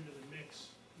thrown into the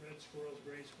mix. Red squirrels,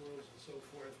 gray squirrels, and so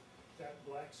forth. That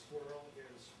black squirrel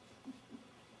is,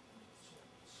 so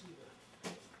let's see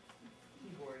the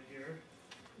keyboard here.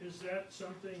 Is that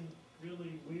something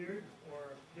really weird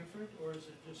or different, or is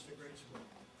it just a gray squirrel?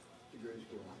 The gray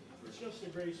squirrel. It's just a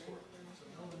gray squirrel. It's a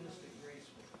melanistic gray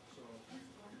squirrel, so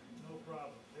no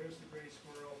problem. There's the gray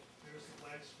squirrel, there's the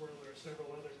black squirrel. There are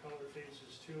several other color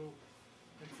phases too.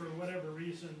 And for whatever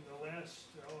reason, the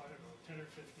last, I don't know, 10 or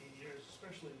 15 years,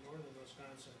 especially in northern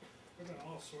Wisconsin, there have been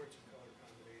all sorts of color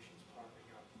combinations popping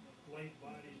up. Light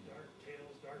bodies, dark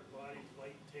tails, dark bodies,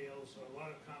 light tails, a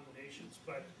lot of combinations.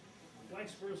 But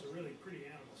black squirrels are really pretty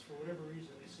animals. For whatever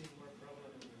reason, they seem more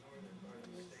prevalent in the northern part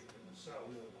of the state than the south.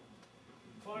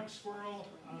 Fox squirrel,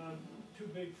 too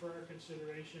big for our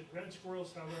consideration. Red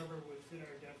squirrels, however, would fit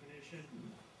our definition.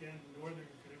 Again, northern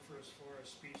coniferous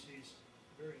forest species,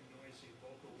 very noisy,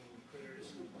 vocal little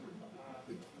critters.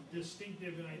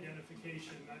 Distinctive in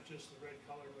identification, not just the red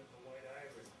color, but the white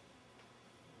ivory.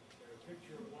 There's a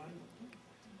picture of one.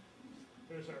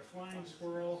 There's our flying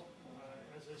squirrel.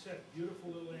 As I said,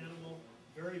 beautiful little animal,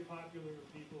 very popular with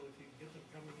people if you can get them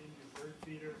coming into your bird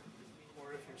feeder,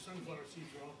 or if your sunflower seeds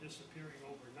are all disappearing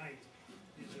overnight.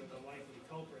 These are the likely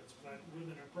culprits, but with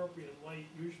an appropriate light,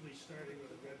 usually starting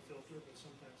with a red filter, but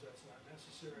sometimes that's not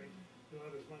necessary. You'll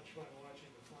have as much fun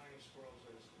watching the flying squirrels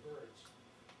as the birds.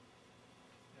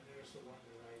 And there's the one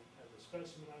that I have the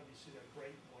specimen on. You see that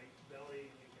bright white belly,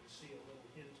 and you can see a little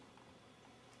hint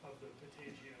of the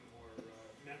patagium or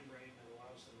membrane that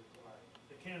allows them to fly.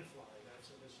 They can't fly,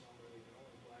 that's a misnomer. They can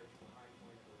only fly from the high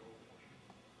point to the low point.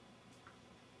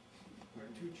 Our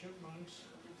two chipmunks,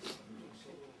 it's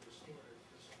a little distorted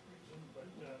for some reason, but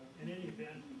in any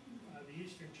event, the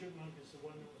eastern chipmunk is the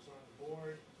one that was on the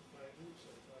board. Oops,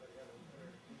 I thought I had a better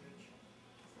image.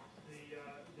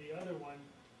 The other one,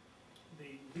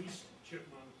 the least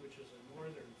chipmunk, which is a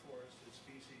northern forested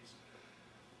species,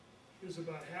 is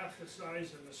about half the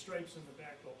size, and the stripes on the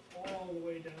back go all the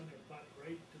way down their butt,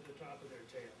 right to the top of their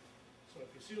tail. So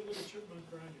if you see a little chipmunk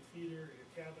around your feeder, or your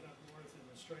cabin up north, and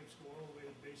the stripes go all the way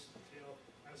to the base of the tail,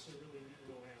 that's a really neat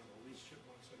little animal. These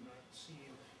chipmunks are not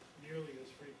seen nearly as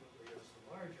frequently as the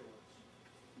larger ones.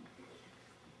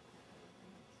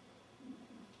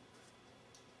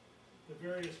 The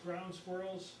various ground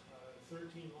squirrels,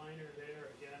 13 liner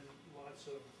there, again, lots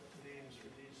of names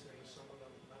for these things, some of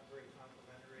them not very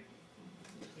complimentary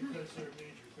because they're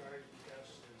major garden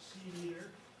pest and seed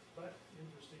eater, but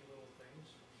interesting little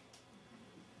things.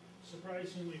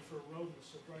 Surprisingly for rodents,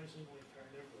 surprisingly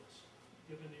carnivorous.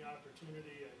 Given the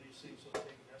opportunity, these things will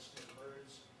take nesting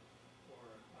birds or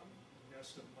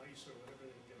nest of mice or whatever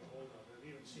they can get a hold of. I've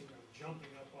even seen them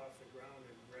jumping up off the ground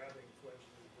and grabbing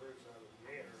fledgling birds out of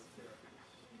the air if they're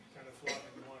kind of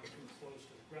flopping along too close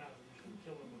to the ground. You should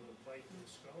kill them with a bite in the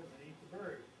skull and eat the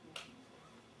bird.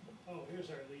 Oh, here's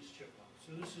our least chipmunk.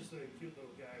 So this is the cute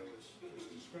little guy I was just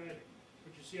describing.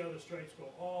 But you see how the stripes go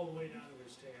all the way down to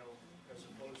his tail as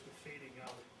opposed to fading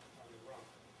out on the rump.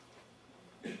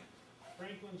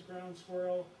 Franklin's ground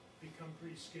squirrel become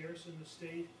pretty scarce in the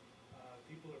state.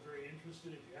 People are very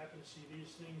interested. If you happen to see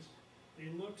these things, they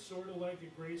look sort of like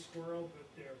a gray squirrel, but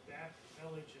their back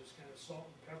pelage is kind of salt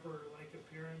and pepper-like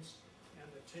appearance, and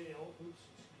the tail, oops,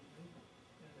 excuse me,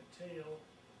 and the tail,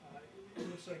 it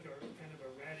looks like a kind of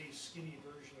a ratty, skinny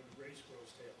version of a gray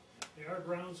squirrel's tail. They are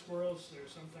ground squirrels.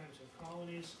 They're sometimes in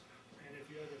colonies, and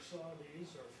if you ever saw these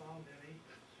or found any,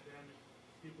 then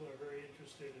People are very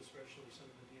interested, especially some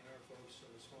of the DNR folks, the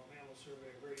Small Mammal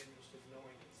Survey, are very interested in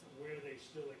knowing where they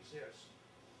still exist.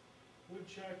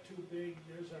 Woodchuck, too big.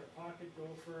 There's our pocket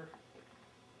gopher.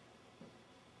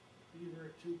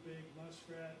 Beaver, too big.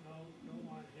 Muskrat, no, don't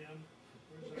want him.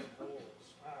 Where's our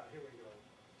voles? Here we go.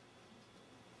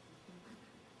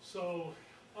 So,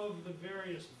 of the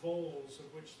various voles, of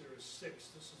which there is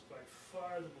 6, this is by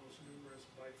far the most numerous,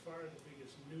 by far the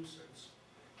biggest nuisance,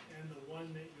 and the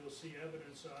one that you'll see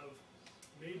evidence of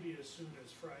maybe as soon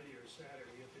as Friday or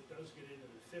Saturday. If it does get into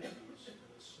the 50s and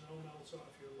the snow melts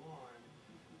off your lawn,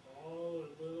 all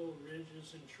the little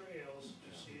ridges and trails that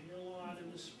you see in your lawn in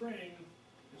the spring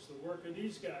is the work of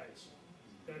these guys.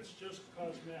 That's just a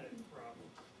cosmetic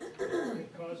problem. It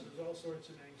causes all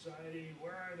sorts of anxiety.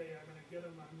 Where are they? I'm going to get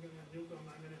them. I'm going to nuke them.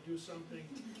 I'm going to do something.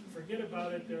 Forget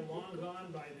about it. They're long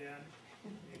gone by then.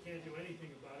 You can't do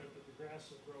anything about it, but the grass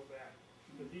will grow back.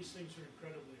 But these things are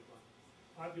incredibly abundant.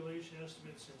 Population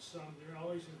estimates in some, they're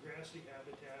always in grassy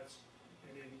habitats,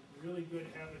 and in really good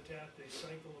habitat, they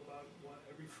cycle about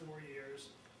every 4 years.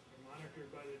 They're monitored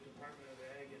by the Department of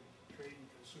Ag and Trade and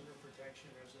Consumer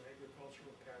Protection as an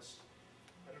agricultural pest.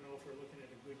 I don't know if we're looking at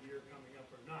a good year coming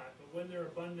up or not, but when they're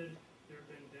abundant, there have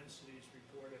been densities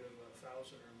reported of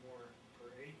 1,000 or more per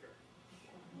acre.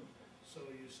 So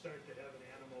you start to have an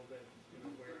animal that,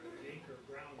 where an acre of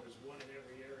ground is one in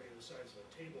every area the size of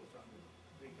a tabletop.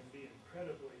 They can be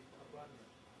incredibly abundant.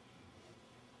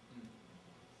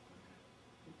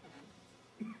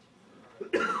 The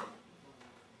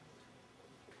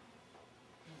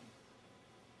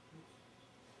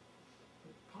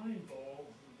pine ball,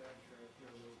 let me backtrack here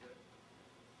a little bit.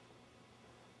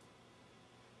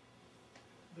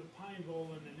 The pine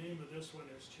vole, and the name of this one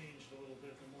has changed a little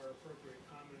bit. The more appropriate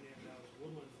common name now is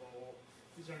woodland vole.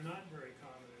 These are not very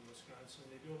common in Wisconsin.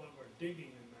 They do a lot more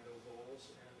digging in meadow voles,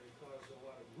 and they cause a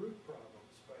lot of root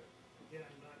problems, but again,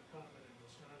 not common in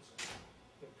Wisconsin.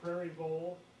 The prairie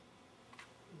vole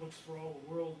looks for all the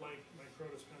world like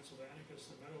Microtus pennsylvanicus,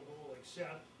 the meadow vole,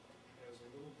 except has a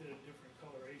little bit of different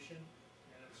coloration,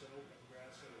 and it's an open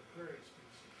grass of a prairie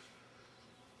species.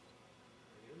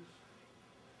 There it is.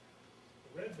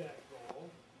 The redback vole,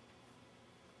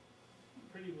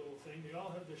 pretty little thing. They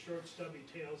all have the short stubby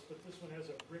tails, but this one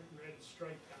has a brick red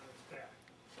stripe down its back.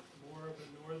 More of a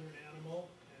northern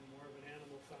animal, and more of an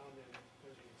animal found in,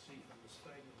 as you can see from the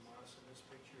sphagnum moss in this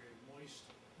picture, in moist,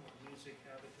 more mesic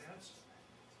habitats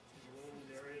in lowland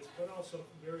areas, but also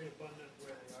very abundant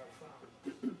where they are found.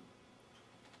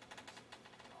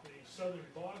 The southern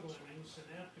bog lemming,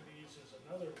 Synaptobes, is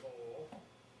another vole,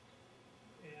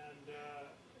 and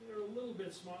they're a little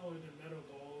bit smaller than meadow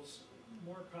voles,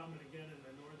 more common again in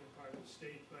the northern part of the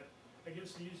state, but I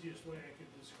guess the easiest way I could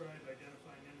describe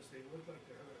identifying them is they look like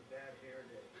they're having a bad hair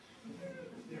day.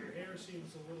 Their hair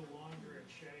seems a little longer and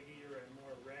shaggier and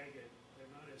more ragged. They're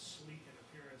not as sleek in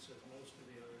appearance as most of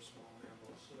the other small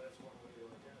mammals, so that's one way to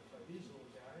identify these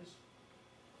little guys.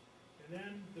 And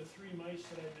then the 3 mice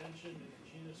that I mentioned in the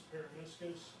genus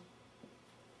Peromyscus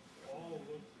all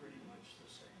look pretty much the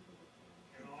same,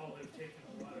 and all have taken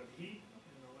a lot of heat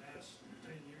in the last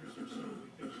 10 years or so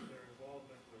because of their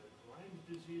involvement with Lyme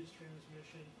disease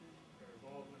transmission, their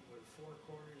involvement with Four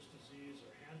Corners disease or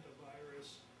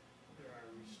hantavirus. There are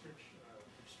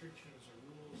restrictions or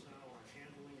rules now on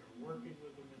handling or working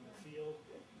with them in the field.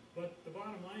 But the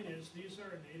bottom line is these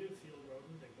are a native field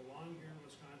rodent. They belong here in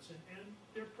Wisconsin, and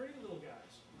they're pretty little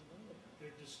guys.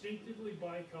 They're distinctively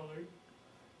bicolored,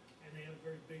 and they have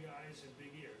very big eyes and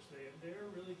big ears. They're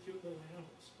really cute little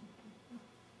animals,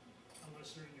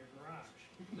 unless they're in your garage.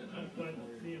 But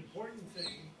the important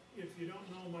thing, if you don't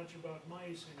know much about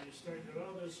mice and you start to,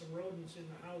 oh, there's some rodents in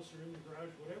the house or in the garage,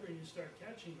 whatever, and you start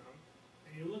catching them,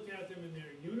 and you look at them and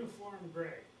they're uniform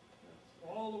gray,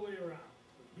 all the way around,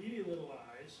 with beady little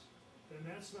eyes, then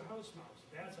that's the house mouse.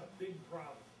 That's a big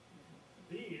problem.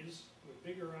 These, with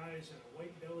bigger eyes and a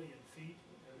white belly and feet,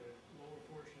 and the lower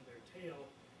portion of their tail,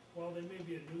 while they may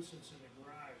be a nuisance in the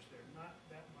garage, they're not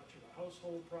that much of a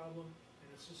household problem, and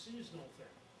it's a seasonal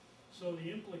thing. So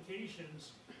the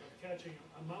implications of catching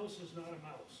a mouse is not a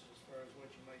mouse as far as what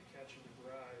you might catch in the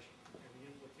garage, and the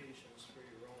implications for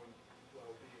your own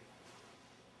well-being.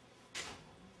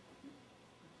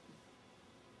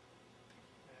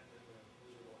 And then the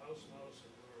visible house mouse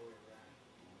and Norway rat.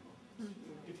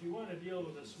 If you want to deal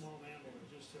with a small mammal that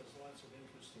just has lots of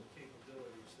interesting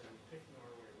capabilities, then pick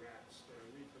Norway rats. Their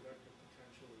reproductive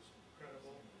potential is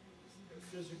incredible. Their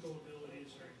physical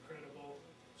abilities are incredible.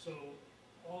 So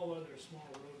all other small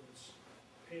rodents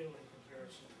pale in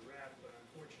comparison to rat, but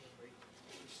unfortunately,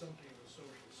 there's something of a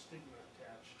social stigma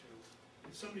attached to.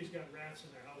 If somebody's got rats in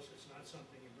their house, it's not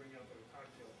something you bring up at a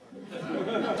cocktail party.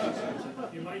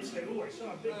 You might say, oh, I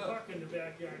saw a big buck in the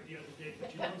backyard the other day,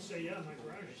 but you don't say, yeah, my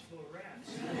garage is full of rats.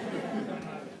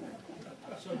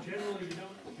 So generally, you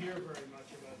don't hear very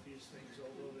much about these things,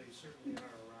 although they certainly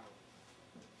are around.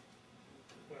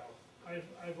 Well,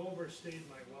 I've overstayed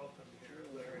my welcome here,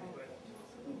 Larry, but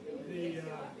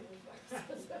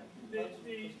let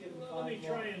me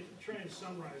try and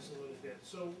summarize a little bit.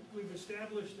 So we've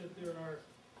established that there are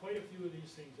quite a few of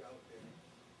these things out there.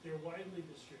 They're widely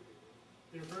distributed.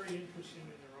 They're very interesting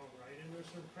in their own right, and there's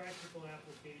some practical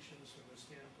applications from the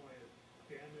standpoint of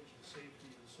damage and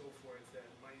safety and so forth that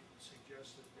might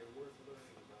suggest that they're worth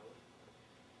learning about.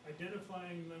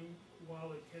 Identifying them,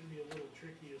 while it can be a little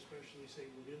tricky, especially say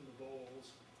within the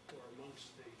bowls or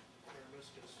amongst the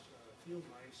Paramuscus field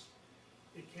mice,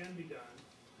 it can be done.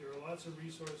 There are lots of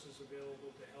resources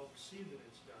available to help see that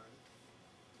it's done.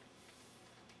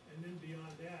 And then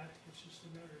beyond that, it's just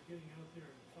a matter of getting out there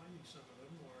and finding some of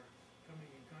them or coming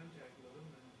in contact with them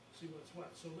and see what's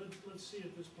what. So let's see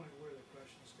at this point where the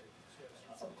questions take us.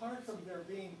 Yes. Apart from there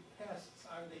being pests,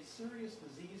 are they serious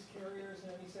disease carriers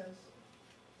in any sense?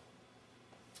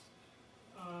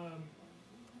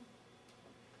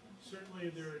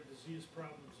 Certainly there are disease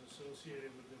problems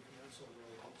associated with the commensal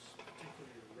rodents,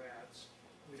 particularly the rats.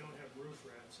 We don't have roof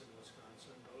rats in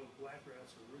Wisconsin. Those black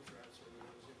rats or roof rats are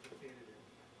those implicated in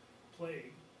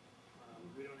plague.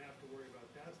 We don't have to worry about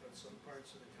that, but some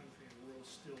parts of the country and rural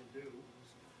still do.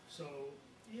 So,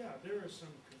 yeah, there are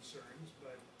some concerns,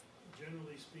 but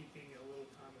generally speaking, a little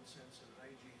common sense and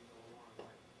hygiene go a long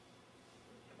way.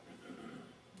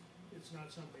 It's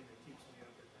not something that keeps me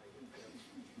up at night.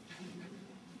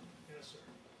 Yes, sir.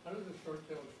 How does a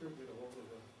short-tailed shrew get a hold of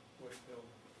a white-tailed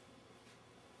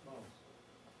mouse?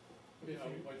 I mean, a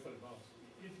white-footed mouse.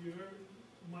 If you're,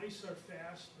 mice are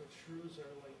fast, but shrews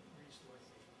are like greased-lightning.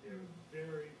 They're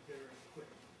very, very quick.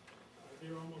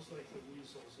 They're almost like the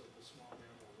weasels of the small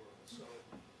mammal world. So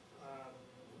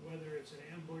whether it's an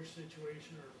ambush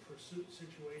situation or a pursuit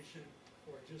situation,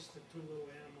 or just the two little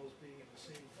animals being in the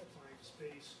same confined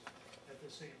space at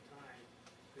the same time,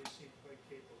 they seem quite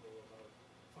capable of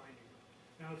finding them.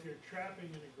 Now, if you're trapping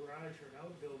in a garage or an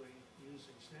outbuilding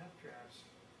using snap traps,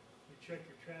 you check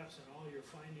your traps and all you're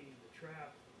finding in the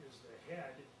trap is the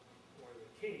head or the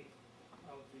cape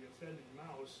of the offending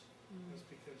mouse. That's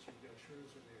because you've got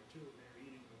shrews in there too, and they're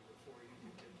eating them before you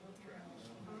can get to the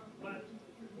traps. But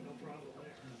no problem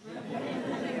there.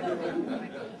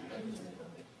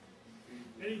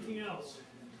 Anything else?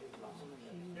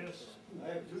 Yes. I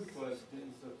have two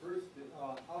questions. The first,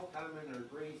 how common are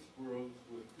gray squirrels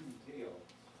with two tails?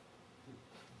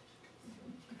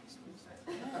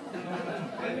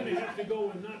 I'm going to have to go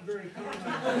with not very common.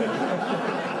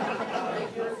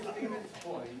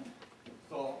 Point.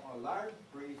 So a large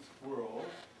gray squirrel,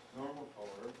 normal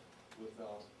color, with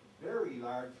a very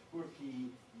large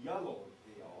bushy yellow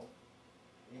tail,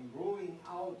 and growing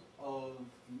out of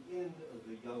the end of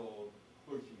the yellow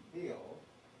bushy tail,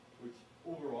 which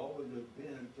overall would have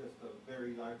been just a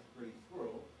very large gray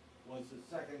squirrel, was the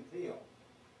second tail.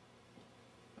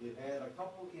 It had a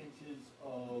couple inches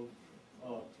of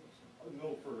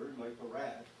no fur, like a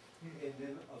rat, and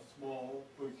then a small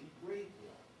bushy gray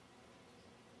tail.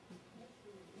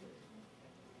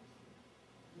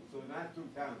 So not too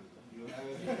common. You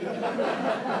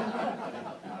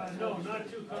No, not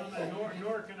too common,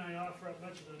 nor can I offer up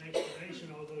much of an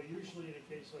explanation, although usually in a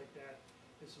case like that,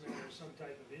 it's a matter of some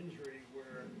type of injury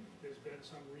where there's been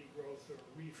some regrowth or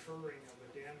refurring of a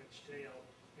damaged tail,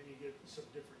 and you get some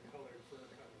different colored fur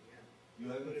coming in. You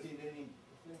haven't seen anything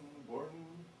born?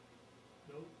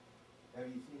 Nope. Have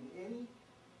you seen any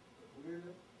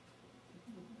weird?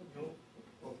 Nope.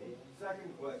 Okay.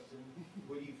 Second question,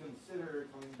 would you consider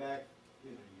coming back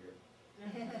in a year?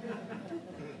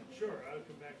 Sure, I would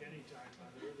come back anytime.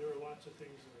 There are lots of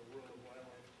things in the world of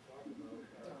wildlife to talk about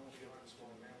beyond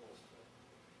small mammals, but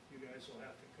you guys will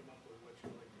have to come up with what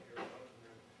you'd like to hear about, and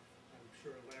then I'm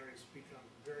sure Larry's become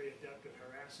very adept at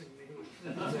harassing me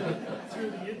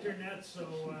through the internet, so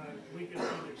we can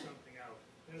figure something out.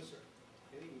 Yes, sir.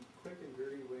 Any quick and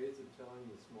dirty ways of telling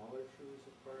the smaller shrews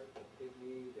apart, the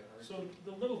pygmy, the arctic? So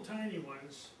the little tiny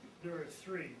ones, there are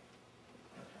three.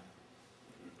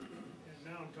 And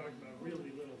now I'm talking about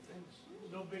really little things,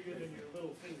 no bigger than your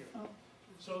little finger.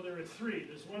 So there are three.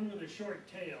 There's one with a short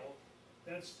tail,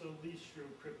 that's the least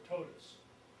shrew, Cryptotus,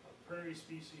 a prairie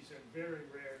species and very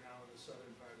rare now in the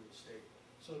southern part of the state.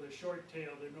 So the short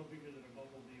tail, they're no bigger than a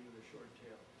bumblebee with a short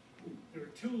tail. There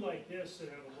are two like this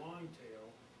that have a long tail,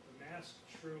 the masked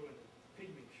shrew and the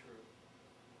pygmy shrew.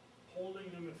 Holding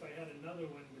them, if I had another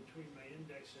one between my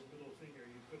index and middle finger,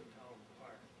 you couldn't tell them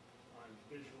apart on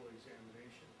visual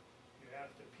examination. You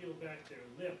have to peel back their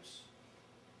lips.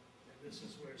 And this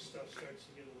is where stuff starts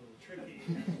to get a little tricky.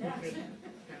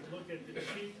 And look at the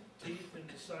teeth in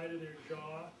the side of their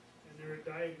jaw. And there are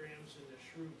diagrams in the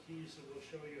shrew keys that will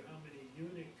show you how many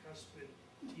unicuspid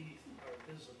teeth are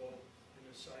visible in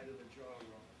the side of the jaw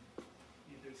bone,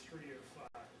 either 3 or 5.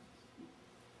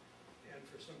 And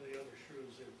for some of the other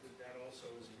shrews, that also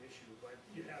is an issue, but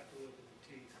you have to look at the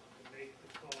teeth to make the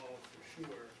call for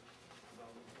sure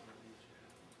about what one of these you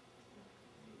have.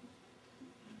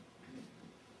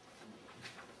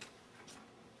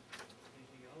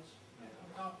 Anything else?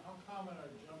 How common are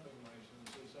jumping mice in,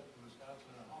 say, southern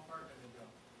Wisconsin, and how far can they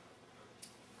jump?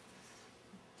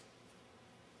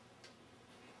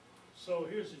 So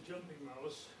here's a jumping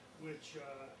mouse, which,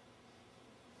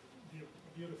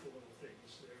 beautiful little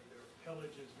things. Their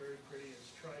pelage is very pretty, it's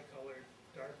tricolored,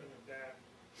 dark on the back,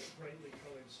 brightly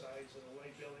colored sides, and a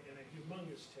light belly, and a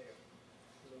humongous tail.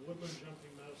 There's a woodland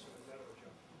jumping mouse and a meadow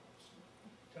jumping mouse.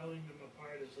 Telling them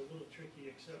apart is a little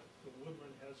tricky, except the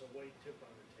woodland has a white tip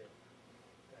on the tail.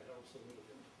 That helps a little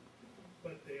bit.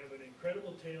 But they have an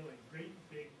incredible tail and great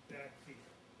big back feet.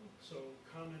 So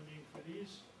common name for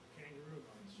these, kangaroo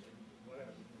mice, or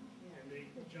whatever. And they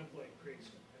jump like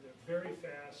crazy. And they're very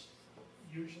fast.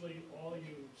 Usually all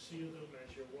you see of them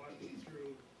as you're walking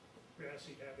through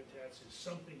grassy habitats is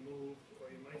something moved,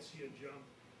 or you might see a jump,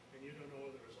 and you don't know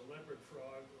whether it was a leopard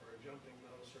frog or a jumping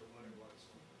mouse or what it was.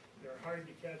 They're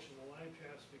hard to catch in the live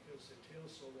traps because their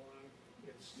tail's so long,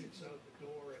 it sticks out the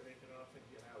door and they can often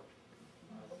get out.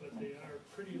 But they are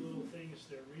pretty little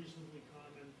things, they're reasonably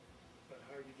common, but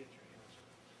hard to get your hands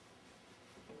on.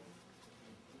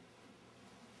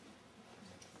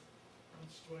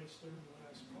 Once, twice, third, and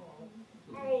last call.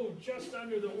 Oh, just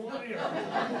under the wire.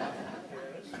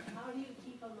 Yes. How do you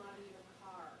keep them out of your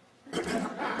car?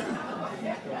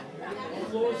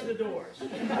 Close the doors. It's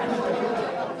been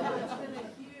a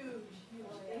huge,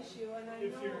 huge issue, and I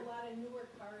If know you're- a lot of newer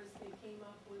cars, they came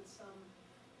up with some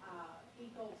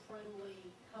eco-friendly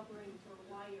covering for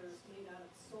wires made out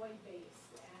of soy base,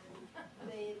 and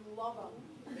they love them.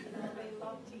 You know, they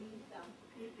love to eat them.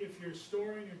 If you're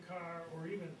storing a car or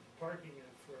even parking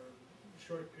it for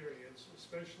short periods,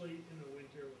 especially in the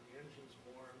winter when the engine's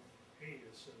warm, hey,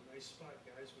 it's a nice spot,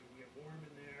 guys, we can get warm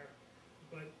in there.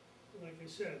 But like I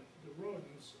said, the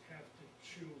rodents have to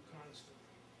chew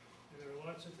constantly. And there are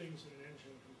lots of things in an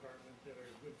engine compartment that are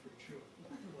good for chewing,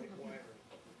 like wiring.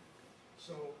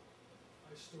 So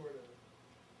I stored a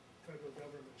federal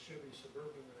government Chevy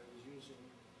Suburban that I was using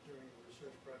during a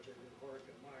research project at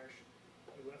Horicon Marsh.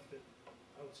 We left it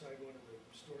outside one of the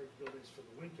storage buildings for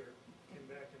the winter, came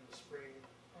back in the spring,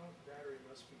 oh, the battery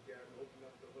must be dead, opened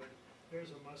up the hood,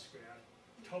 there's a muskrat,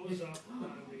 toes up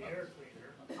on the air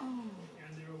cleaner,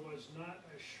 and there was not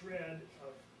a shred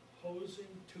of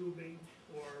hosing, tubing,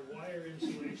 or wire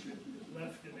insulation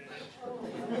left in that engine.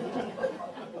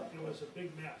 It was a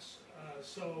big mess.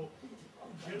 So,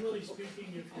 generally speaking,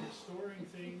 if you're storing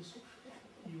things,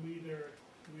 you either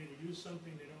use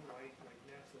something they don't like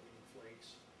naphthalene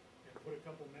flakes, and put a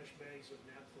couple mesh bags of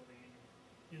naphthalene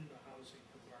in the housing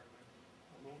compartment.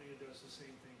 Ammonia does the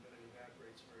same thing, but it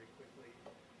evaporates very quickly.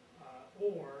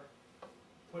 Or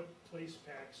put place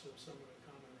packs of some of the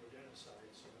common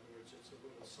rodenticides. In other words, it's a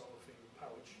little cellophane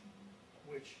pouch,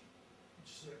 which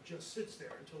just sits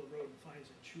there until the rodent finds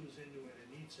it, chews into it, and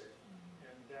eats it.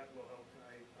 And that will help.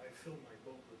 I fill my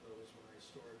boat with those when I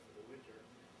store it for the winter.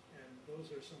 And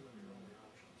those are some of your only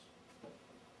options.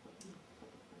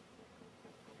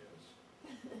 Yes?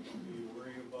 Do you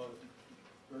worry about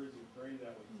birds of prey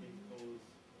that would take those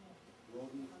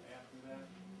rodents after that?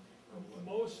 Or what?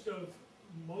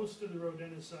 Most of the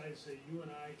rodenticides that you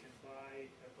and I can buy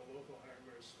at the local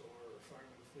hardware store or Farm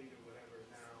and Fleet or whatever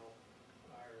now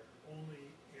are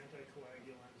only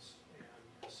anticoagulants, and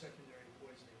the secondary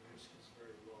poisoning risk is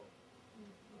very low.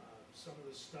 Some of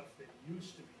the stuff that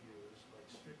used to be used, like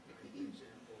strychnine, for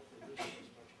example, the risk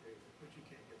is much greater, but you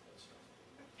can't get that stuff.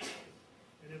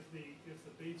 And if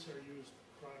the baits are used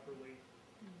properly,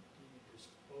 you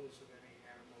dispose of any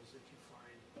animals that you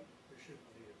find, there shouldn't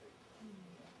be a big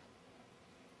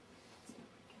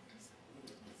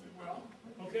problem.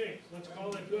 Okay, let's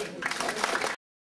call it good.